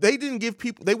they didn't give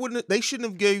people, they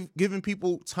shouldn't have given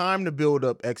people time to build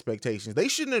up expectations. They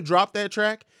shouldn't have dropped that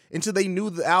track until they knew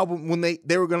the album, when they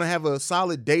were going to have a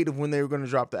solid date of when they were going to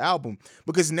drop the album.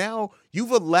 Because now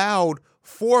you've allowed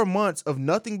 4 months of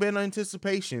nothing but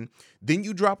anticipation. Then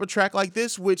you drop a track like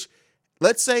this, which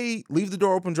let's say Leave the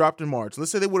Door Open dropped in March.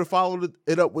 Let's say they would have followed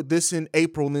it up with this in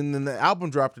April, and then the album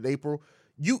dropped in April.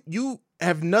 You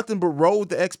have nothing but rode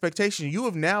the expectation. You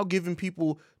have now given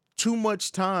people too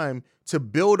much time to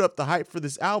build up the hype for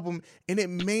this album, and it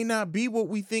may not be what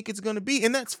we think it's going to be,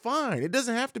 and that's fine. It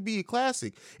doesn't have to be a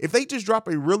classic. If they just drop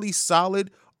a really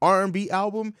solid R&B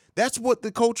album, that's what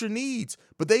the culture needs.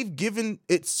 But they've given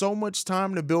it so much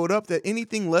time to build up that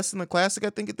anything less than a classic, I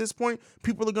think at this point,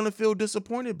 people are going to feel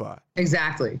disappointed by.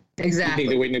 Exactly. You think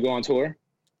they're waiting to go on tour?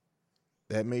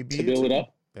 That may be to build it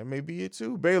up. That may be it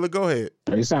too. Baylor, go ahead.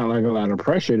 It sounds like a lot of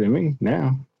pressure to me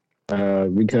now,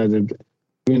 because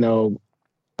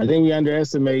I think we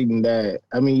underestimating that.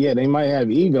 I mean, yeah, they might have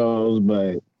egos,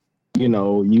 but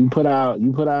you put out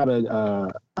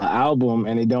a album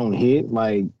and it don't hit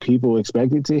like people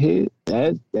expect it to hit.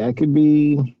 That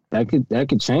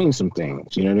could change some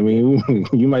things. You know what I mean?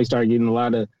 You might start getting a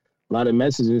lot of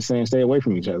messages saying stay away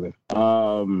from each other.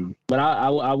 But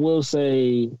I will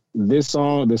say this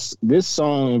song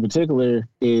in particular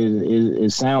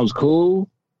is sounds cool,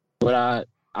 but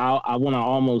I want to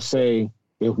almost say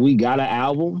if we got an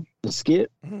album to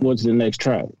skip, what's the next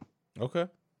track? Okay,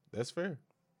 that's fair.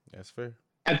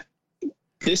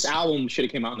 This album should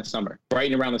have came out in the summer,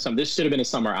 right around the summer. This should have been a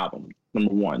summer album,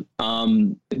 number one.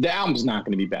 The album's not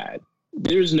going to be bad.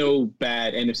 There's no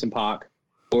bad Anderson .Paak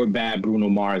or bad Bruno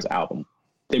Mars album.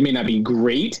 They may not be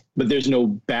great, but there's no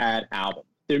bad album.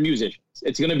 They're musicians.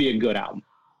 It's going to be a good album.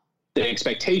 The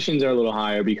expectations are a little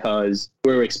higher because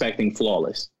we're expecting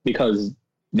flawless, because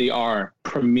they are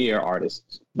premier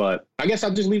artists. But I guess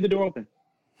I'll just leave the door open.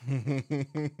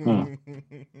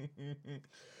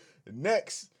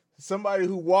 Next, somebody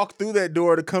who walked through that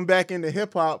door to come back into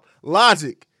hip hop,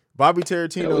 Logic. Bobby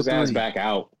Tarantino. Get his ass back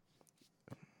out.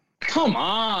 Come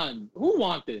on. Who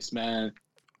want this, man?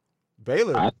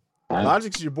 Baylor.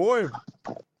 Logic's your boy.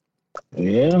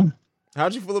 Yeah.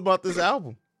 How'd you feel about this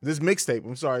album? This mixtape.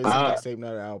 I'm sorry, it's a mixtape,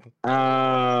 not an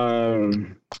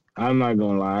album. I'm not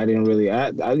gonna lie. I didn't really.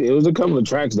 It was a couple of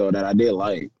tracks though that I did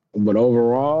like, but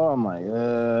overall, I'm like,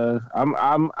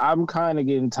 I'm kind of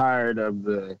getting tired of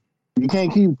the. You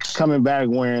can't keep coming back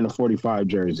wearing a 45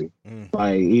 jersey.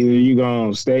 Like either you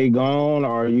gonna stay gone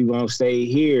or you gonna stay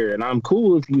here, and I'm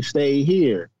cool if you stay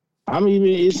here.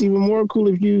 It's even more cool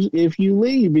if you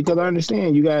leave, because I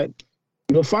understand you got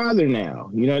your father now.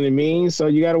 You know what I mean? So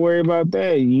you got to worry about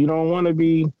that. You don't want to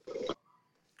be.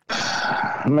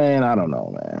 Man, I don't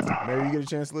know, man. Mary, you get a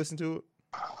chance to listen to it?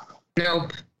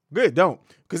 Nope. Good, don't.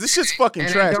 Because this shit's fucking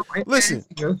And trash. Listen,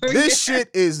 this shit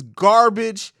is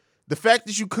garbage. The fact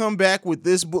that you come back with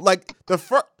this, like the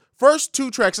first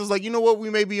 2 tracks, I was like, you know what, we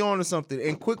may be on to something.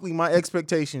 And quickly, my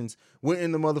expectations went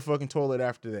in the motherfucking toilet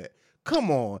after that. Come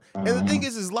on. And the thing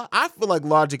is I feel like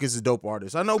Logic is a dope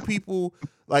artist. I know people,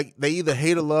 like, they either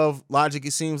hate or love Logic,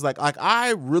 it seems like. Like, I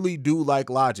really do like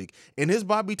Logic. And his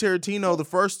Bobby Tarantino, the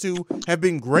first 2 have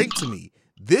been great to me.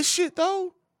 This shit,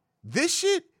 though, this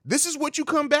is what you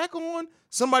come back on?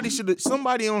 Somebody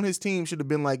on his team should have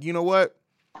been like, you know what?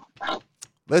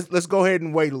 Let's go ahead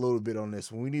and wait a little bit on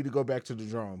this one. We need to go back to the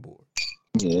drawing board.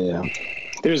 Yeah.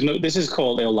 This is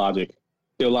called illogical.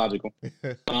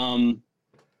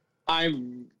 I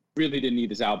really didn't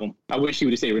need this album. I wish he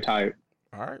would have stayed retired.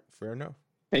 All right, fair enough.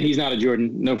 And he's not a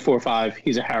Jordan, no 4 or 5.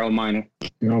 He's a Harold Miner.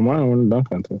 No, mine wouldn't dunk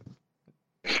on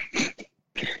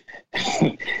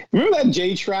Remember that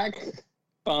J track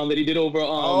that he did over?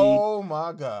 Oh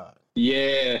my God.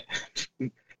 Yeah,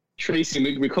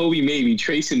 Tracy Kobe, maybe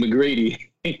Tracy McGrady.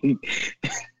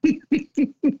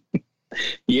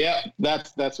 Yeah,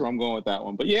 that's where I'm going with that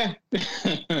one. But yeah.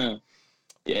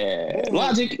 Yeah,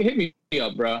 Logic, hit me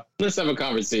up, bro. Let's have a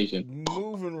conversation.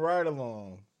 Moving right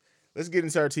along. Let's get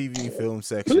into our TV and film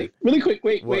section. Really quick.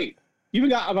 Wait. You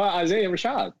forgot about Isaiah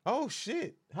Rashad. Oh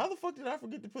shit! How the fuck did I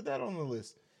forget to put that on the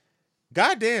list?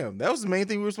 Goddamn, that was the main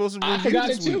thing we were supposed to review. I forgot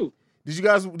it too. Did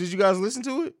you guys listen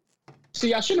to it?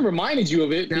 See, I should have reminded you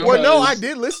of it. Well, no, I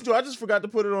did listen to it. I just forgot to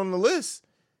put it on the list.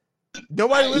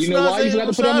 Nobody listened to Isaiah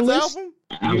Rashad's album?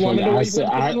 You want to know why you put it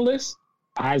on the list?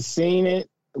 I seen it,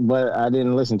 but I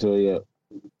didn't listen to it yet.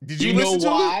 Did you listen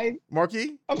know why? To it,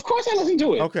 Marquis? Of course I listened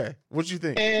to it. Okay, what you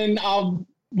think? And I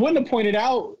wouldn't have pointed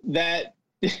out that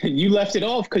you left it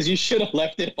off because you should have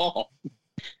left it off.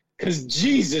 Because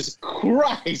Jesus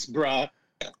Christ, bruh.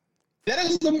 That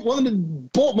is one of the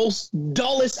most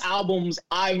dullest albums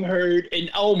I've heard.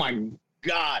 And oh my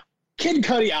God. Kid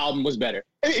Cudi album was better.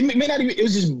 It may not even, it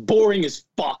was just boring as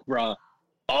fuck, bruh.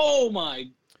 Oh my.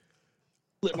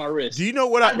 Flip my wrist. Do you know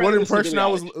what impression I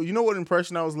was? You know what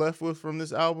impression I was left with from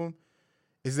this album?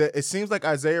 Is that it seems like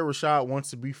Isaiah Rashad wants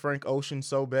to be Frank Ocean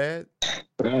so bad.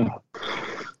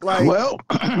 Like, well,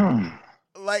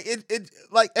 like it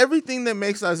like everything that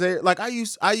makes Isaiah, like I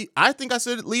think I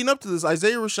said it leading up to this,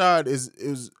 Isaiah Rashad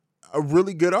is a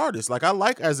really good artist. Like I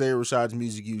like Isaiah Rashad's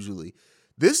music usually.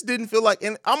 This didn't feel like,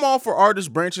 and I'm all for artists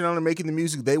branching out and making the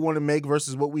music they want to make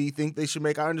versus what we think they should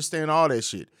make. I understand all that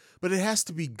shit, but it has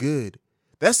to be good.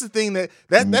 That's the thing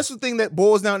that's the thing that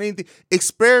boils down to anything.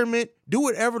 Experiment, do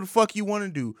whatever the fuck you want to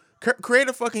do. Create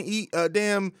a fucking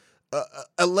damn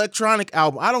electronic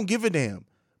album. I don't give a damn,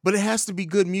 but it has to be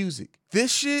good music.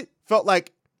 This shit felt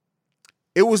like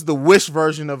it was the Wish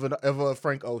version of a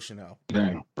Frank Ocean album.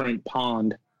 Dang. Frank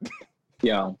Pond.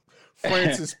 Yo.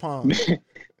 Francis Pond.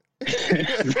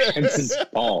 Francis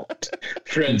Pond.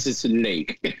 Francis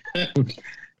Lake.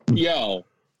 Yo.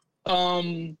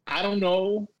 I don't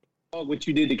know what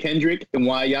you did to Kendrick and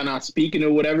why y'all not speaking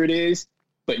or whatever it is,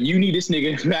 but you need this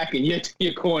nigga back in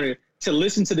your corner to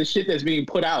listen to the shit that's being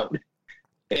put out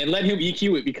and let him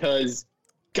EQ it, because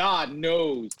God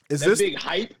knows big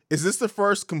hype. Is this the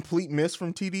first complete miss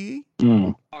from TDE?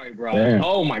 Sorry, bro. Damn.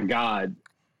 Oh my God.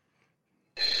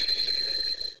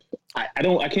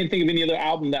 I can't think of any other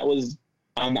album that was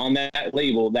on that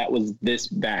label that was this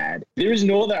bad. There is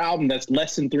no other album that's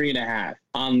less than 3.5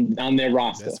 on their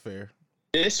roster. That's fair.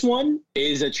 This one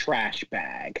is a trash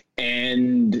bag,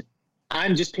 and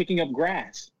I'm just picking up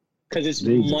grass because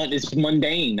it's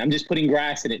mundane. I'm just putting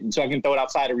grass in it, and so I can throw it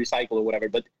outside or recycle or whatever.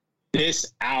 But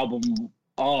this album,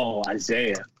 oh,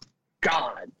 Isaiah,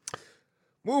 God.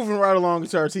 Moving right along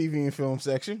to our TV and film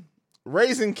section.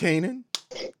 Raising Kanan.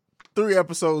 3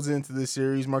 episodes into this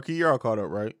series. Marquis, you're all caught up,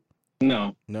 right?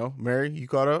 No. Mary, you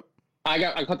caught up?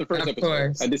 I caught the first Of episode.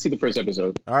 course. I did see the first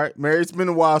episode. All right, Mary, it's been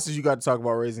a while since you got to talk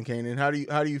about Raising Kanan. How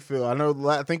do you feel?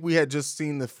 I think we had just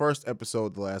seen the first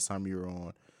episode the last time you were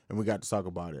on, and we got to talk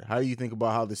about it. How do you think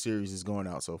about how the series is going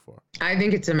out so far? I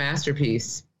think it's a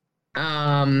masterpiece.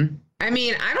 I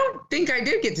mean, I don't think I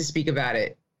did get to speak about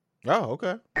it. Oh,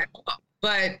 okay.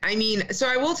 But I mean, so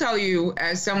I will tell you,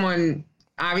 as someone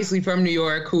obviously from New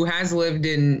York who has lived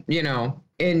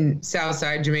in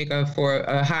Southside Jamaica for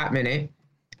a hot minute,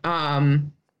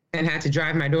 and had to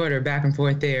drive my daughter back and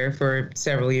forth there for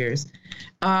several years.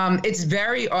 It's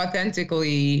very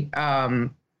authentically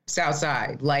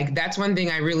Southside. Like, that's one thing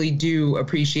I really do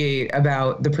appreciate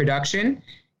about the production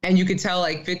And you could tell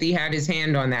like 50 had his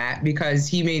hand on that because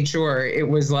he made sure it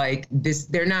was like this.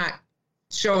 They're not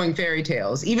showing fairy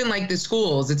tales. Even like the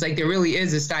schools, it's like there really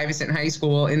is a Stuyvesant High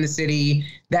School in the city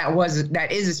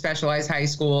that is a specialized high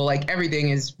school. Like everything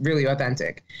is really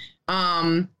authentic.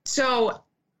 So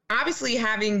obviously,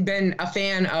 having been a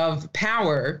fan of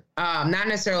Power, not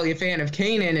necessarily a fan of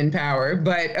Kanan in Power,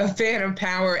 but a fan of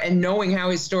Power and knowing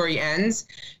how his story ends,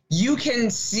 you can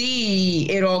see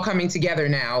it all coming together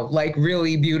now, like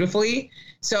really beautifully.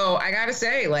 So I gotta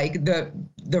say, like the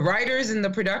writers and the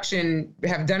production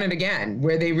have done it again,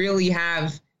 where they really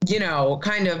have,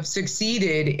 kind of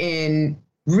succeeded in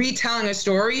retelling a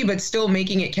story, but still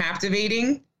making it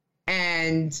captivating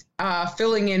and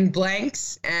filling in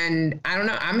blanks. And I don't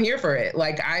know, I'm here for it.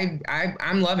 Like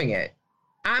I'm loving it.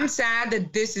 I'm sad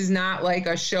that this is not like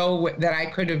a show that I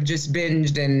could have just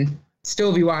binged and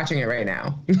still be watching it right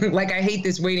now. Like I hate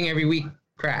this waiting every week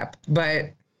crap,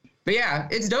 but yeah,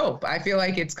 it's dope. I feel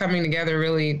like it's coming together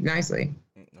really nicely.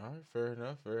 All right,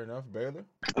 fair enough, Baylor.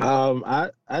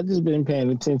 I just been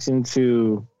paying attention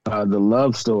to the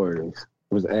love stories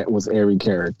with every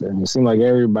character. It seems like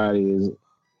everybody is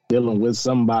dealing with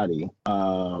somebody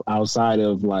outside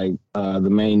of like the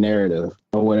main narrative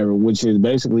or whatever, which is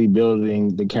basically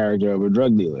building the character of a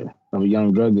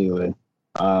young drug dealer.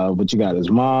 But you got his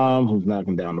mom who's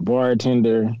knocking down the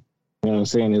bartender. You know what I'm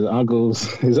saying? His uncles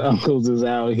is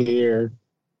out here.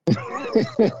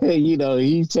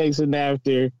 He's chasing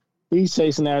after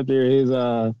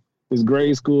his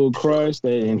grade school crush,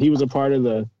 and he was a part of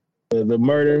the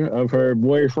murder of her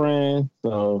boyfriend.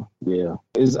 So yeah,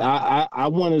 I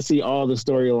want to see all the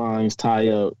storylines tie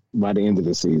up by the end of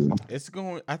the season. It's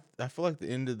going. I feel like the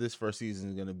end of this first season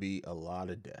is going to be a lot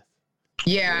of death.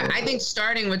 Yeah, I think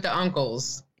starting with the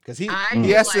uncles. Because he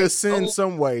has to ascend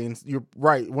some way, and you're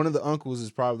right. One of the uncles is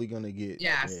probably going to get.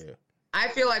 Yes. Yeah. I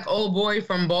feel like old boy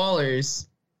from Ballers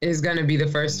is going to be the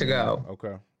first to go.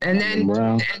 Okay. And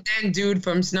then dude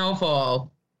from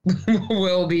Snowfall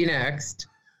will be next.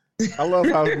 I love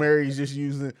how Mary's just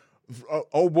using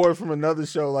old boy from another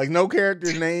show. Like no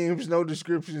character names, no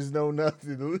descriptions, no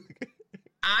nothing.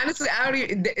 Honestly, I don't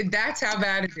even, that's how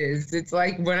bad it is. It's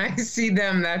like when I see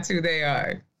them, that's who they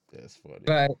are. That's funny.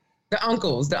 But the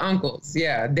uncles,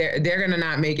 yeah, they're gonna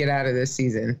not make it out of this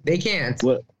season. They can't.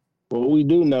 Well, we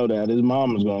do know that his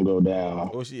mom is gonna go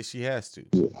down. Well, she has to.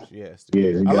 Yeah. She has to.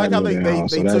 Yeah, I like how they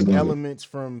took elements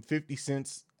from 50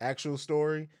 Cent's actual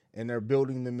story and they're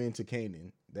building them into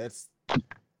Kanan. That's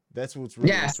what's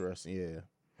really interesting. Yeah.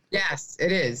 Yes,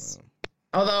 it is.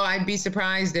 Although I'd be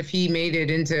surprised if he made it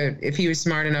if he was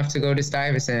smart enough to go to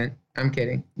Stuyvesant. I'm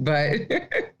kidding, but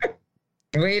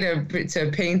way to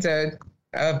paint a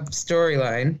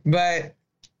storyline. But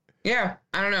yeah,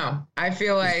 I don't know. I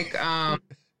feel like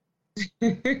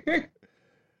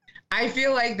I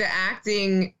feel like the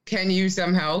acting can use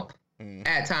some help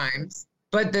at times,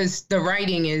 but the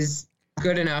writing is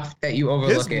good enough that you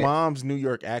overlook it. His mom's New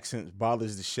York accent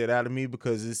bothers the shit out of me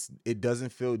because it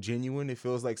doesn't feel genuine. It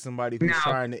feels like somebody who's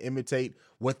trying to imitate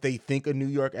what they think a New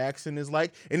York accent is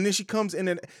like. And then she comes in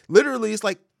and literally it's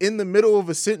like in the middle of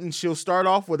a sentence, she'll start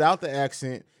off without the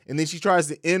accent and then she tries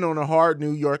to end on a hard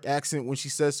New York accent when she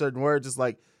says certain words. It's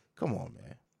like, come on,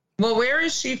 man. Well, where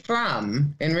is she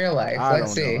from in real life?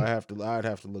 Let's see. I'd have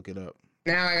to look it up.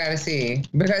 Now I gotta see.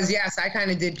 Because yes, I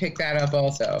kind of did pick that up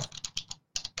also.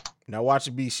 Now watch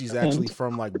it be she's actually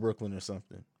from like Brooklyn or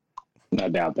something. I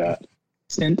doubt that.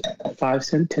 Cent, 5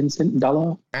 cent, 10 cent,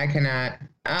 $1. I cannot.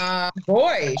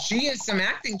 Boy, she has some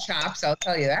acting chops, I'll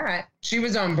tell you that. She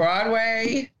was on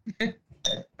Broadway.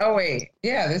 Oh wait.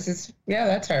 Yeah,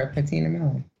 that's her, Patina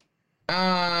Miller.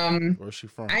 Where's she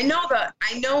from? I know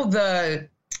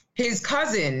his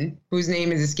cousin, whose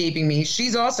name is escaping me,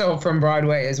 she's also from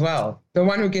Broadway as well. The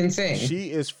one who can sing.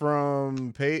 She is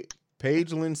from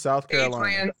Pageland, South Carolina.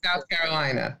 Pageland, South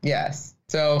Carolina. Yes.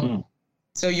 So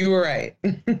you were right.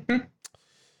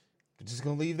 Just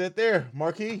gonna leave that there,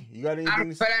 Marquis. You got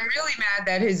anything? But I'm really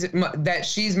mad that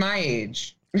she's my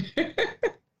age.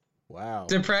 Wow.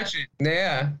 Depression.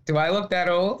 Yeah. Do I look that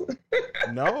old?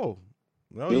 No,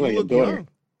 you look young.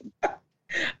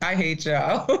 I hate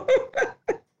y'all.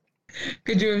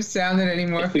 Could you have sounded any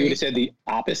more? If we would have said the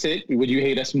opposite, would you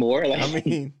hate us more? Like, I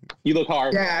mean, you look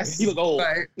hard. Yes. You look old.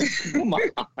 Oh my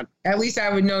God. At least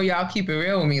I would know y'all keep it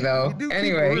real with me, though.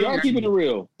 Anyway. Y'all keeping it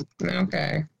real.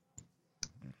 Okay.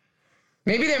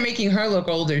 Maybe they're making her look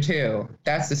older, too.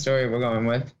 That's the story we're going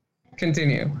with.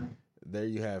 Continue. There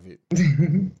you have it.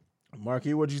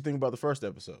 Marquis, what did you think about the first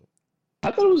episode?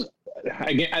 I thought it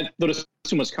was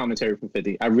too much commentary from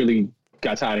 50. I really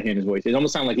got tired of hearing his voice. It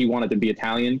almost sounded like he wanted to be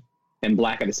Italian and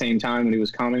black at the same time when he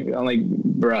was commenting. I'm like,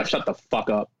 bruh, shut the fuck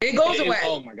up. It goes away.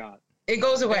 Oh my god. It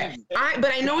goes away.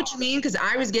 But I know what you mean because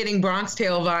I was getting Bronx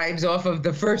Tale vibes off of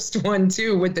the first one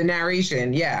too with the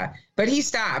narration. Yeah, but he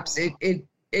stops. It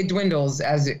dwindles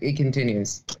as it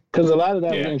continues. Because a lot of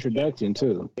that was introduction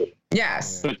too.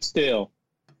 Yes, but still,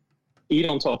 you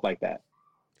don't talk like that.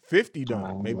 50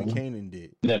 don't. Maybe Kanan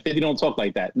did. Yeah, 50 don't talk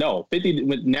like that. No, 50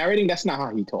 with narrating. That's not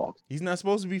how he talks. He's not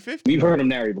supposed to be 50. We've heard him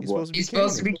narrate before. He's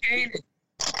supposed to be Kanan.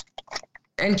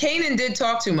 And Kanan did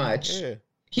talk too much. Yeah.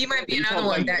 He might be another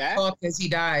one that talked as he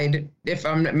died, if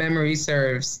memory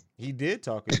serves. He did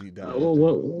talk as he died.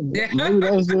 Maybe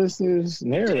that's just his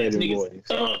narrator voice.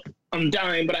 I'm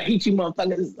dying, but I hate you,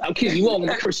 motherfuckers. I'll kill you all and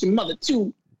curse your mother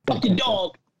too. Fuck your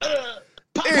dog.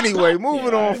 Anyway,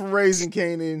 moving on from Raising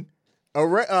Kanan.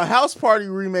 A House Party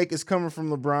remake is coming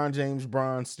from LeBron James'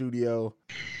 Bron Studio.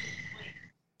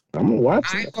 I'm gonna watch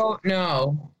it. I don't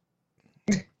know.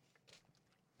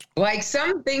 Like,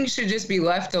 some things should just be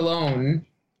left alone.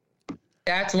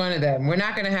 That's one of them. We're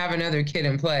not going to have another Kid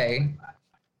and Play.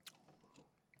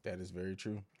 That is very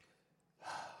true.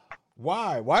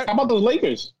 Why? How about those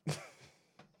Lakers?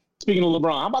 Speaking of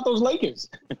LeBron, how about those Lakers?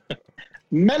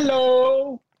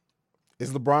 Melo.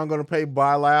 Is LeBron going to pay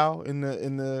Bilal in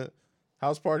the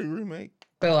House Party remake?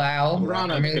 Bilal.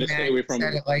 LeBron, I'm really stay away from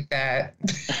said it like that.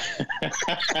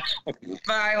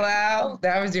 Bilal.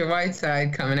 That was your white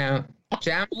side coming out.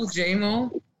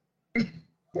 Jamal.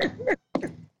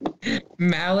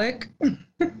 Malik.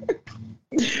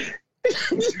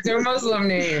 They're Muslim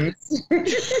names.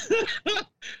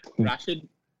 Rashid.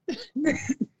 I'm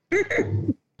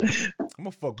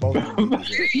gonna fuck both of them.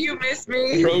 You miss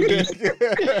me.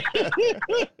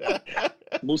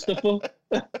 Mustafa.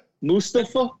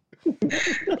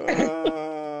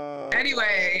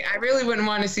 Anyway, I really wouldn't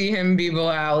want to see him be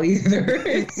Bilal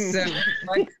either. So,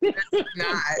 like, it's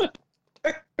not.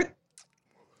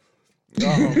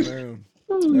 Oh man,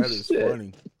 that is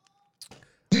funny.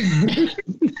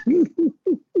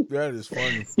 That is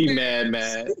funny. He mad.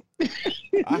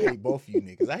 I hate both of you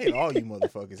niggas. I hate all you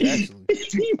motherfuckers, actually.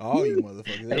 All you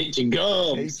motherfuckers. I hate your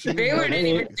gums. Baylor didn't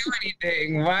even do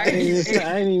anything. Why? I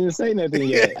didn't even say nothing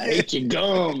yet. I hate your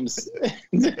gums.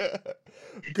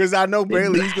 Because I know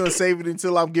Bailey, he's gonna save it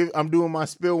until I'm doing my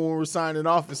spill when we're signing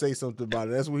off and say something about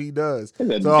it. That's what he does.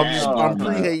 So I'm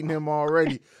pre-hating him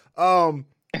already.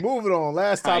 Moving on.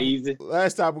 Last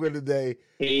topic of the day.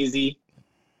 Hazy.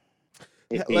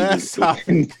 Last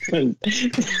topic.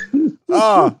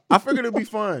 I figured it'd be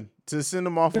fun to send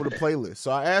them off with a playlist.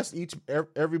 So I asked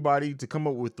everybody to come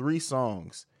up with 3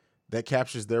 songs that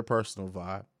captures their personal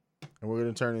vibe. And we're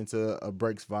going to turn into a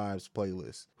Breaks Vibes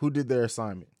playlist. Who did their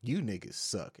assignment? You niggas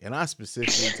suck. And I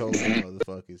specifically told you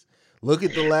motherfuckers, look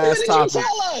at the last topic.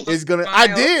 I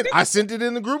did. I sent it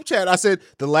in the group chat. I said,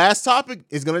 the last topic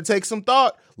is going to take some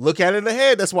thought. Look at it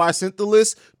ahead. That's why I sent the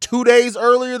list 2 days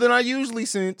earlier than I usually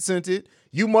sent it.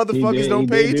 You motherfuckers don't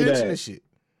pay attention to shit.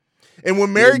 And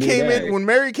when Mary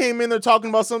came in, they're talking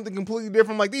about something completely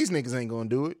different. I'm like, these niggas ain't going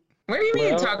to do it. What do you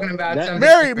mean talking about something?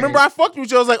 Mary, remember I fucked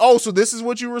with you. I was like, oh, so this is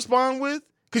what you respond with?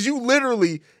 Because you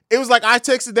literally, it was like I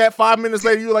texted that 5 minutes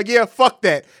later. You were like, yeah, fuck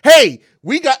that. Hey,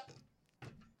 we got.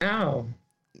 Oh.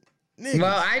 Niggas.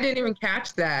 Well, I didn't even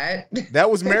catch that.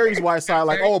 That was Mary's white side.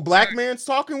 Like, oh, a black man's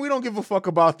talking? We don't give a fuck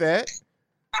about that.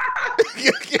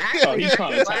 Actually, he's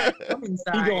trying to attack.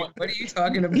 What are you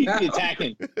talking about? He's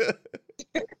attacking.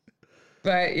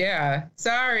 But yeah,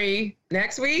 sorry.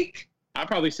 Next week? I'd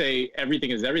probably say Everything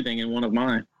Is Everything in one of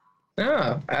mine.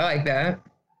 Oh, I like that.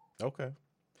 Okay.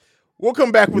 We'll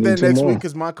come back with that next week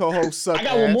because my co-host sucks. I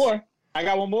got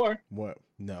one more. What?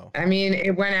 No. I mean,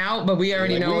 it went out, but we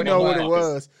already know what it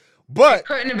was. But it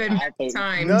couldn't have been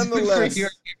timed. Nonetheless,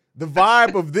 the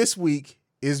vibe of this week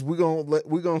is we're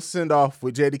gonna send off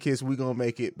with Jadakiss. We're gonna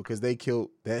make it because they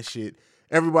killed that shit.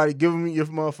 Everybody, give me your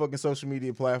motherfucking social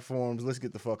media platforms. Let's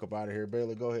get the fuck up out of here.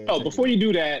 Baylor, go ahead. Oh, before you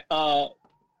do that,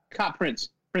 Cop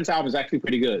Prince. Prince album is actually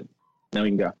pretty good. Now we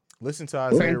can go. Listen to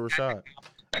Isaiah Rashad.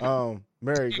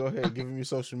 Mary, go ahead. Give him your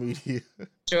social media.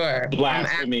 Sure.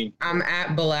 Blasphemy. I'm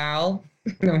at Bilal.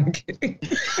 No, I'm kidding.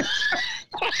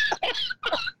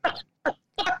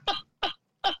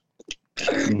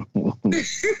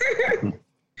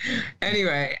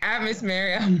 Anyway, at Miss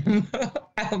Mary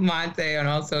Almonte on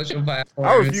all social platforms.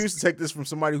 I refuse to take this from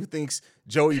somebody who thinks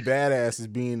Joey Badass is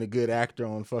being a good actor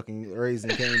on fucking Raising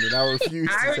Kanan. I refuse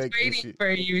to take this shit. I was waiting for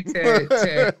you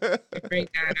to bring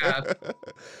that up.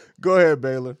 Go ahead,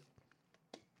 Baylor.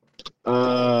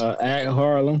 At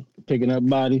Harlem, picking up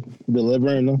body,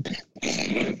 delivering them.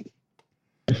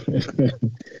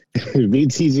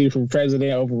 BTG for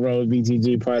president, Open Road,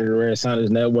 BTG, part of the Red Sonics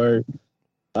Network.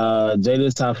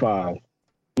 Jada's top 5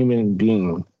 human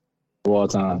being of all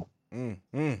time.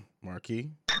 Marquis.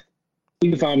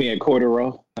 You can find me at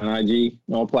Cordero on IG,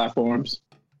 all platforms.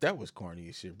 That was corny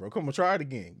as shit, bro. Come on, try it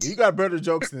again. You got better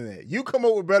jokes than that. You come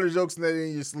up with better jokes than that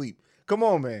in your sleep. Come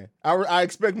on, man. I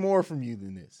expect more from you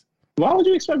than this. Why would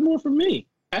you expect more from me?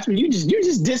 After you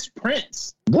just diss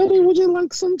Prince. Buddy, would you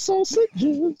like some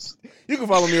sausages? You can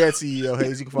follow me at CEO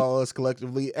Hayes. You can follow us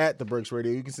collectively at The Breaks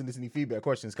Radio. You can send us any feedback,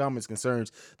 questions, comments,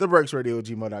 concerns,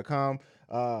 thebreaksradio@gmail.com.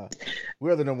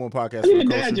 We're the number one podcast I need for a the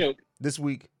dad culture. joke. This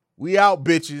week, we out,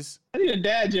 bitches. I need a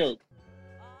dad joke.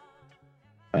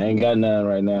 I ain't got none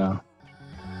right now.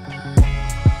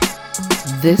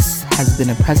 This has been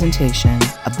a presentation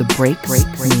of the Breaks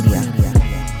Media.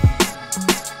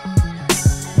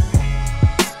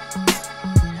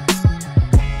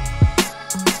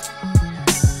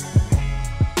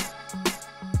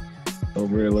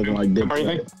 Over here looking like Dip.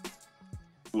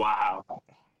 Wow.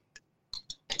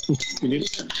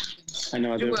 I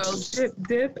know I do. Well,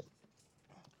 dip.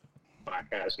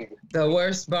 Podcast. The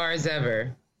worst bars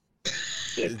ever.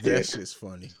 That's just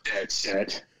funny. That's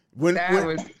it. When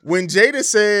Jada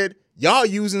said, y'all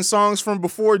using songs from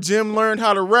before Jim learned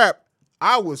how to rap,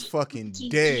 I was fucking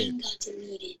dead.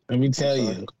 Let me tell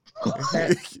you.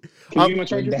 Can you give my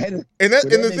charger? And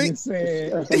the thing,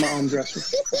 That's on my arm dresser.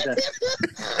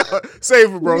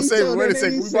 save it, bro. Save it. Wait a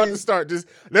second. We about to start.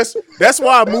 That's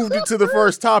why I moved it to the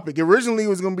first topic. Originally, it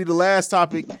was gonna be the last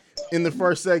topic in the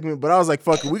first segment, but I was like,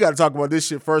 fuck it, we got to talk about this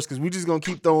shit first because we just gonna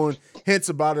keep throwing hints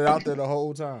about it out there the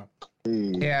whole time.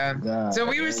 Yeah. God. So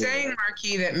we were saying,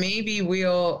 Marquis, that maybe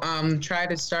we'll try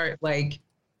to start like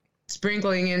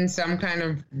sprinkling in some kind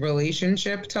of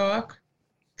relationship talk.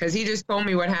 Because he just told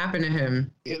me what happened to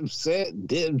him. Dipset,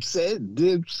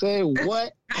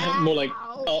 what? More like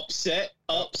upset.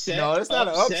 No, it's not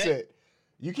an upset.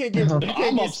 You can't get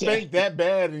spanked that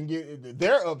bad and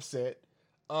they're upset.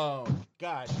 God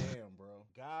damn, bro.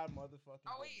 God motherfucking.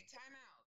 Oh wait, time out.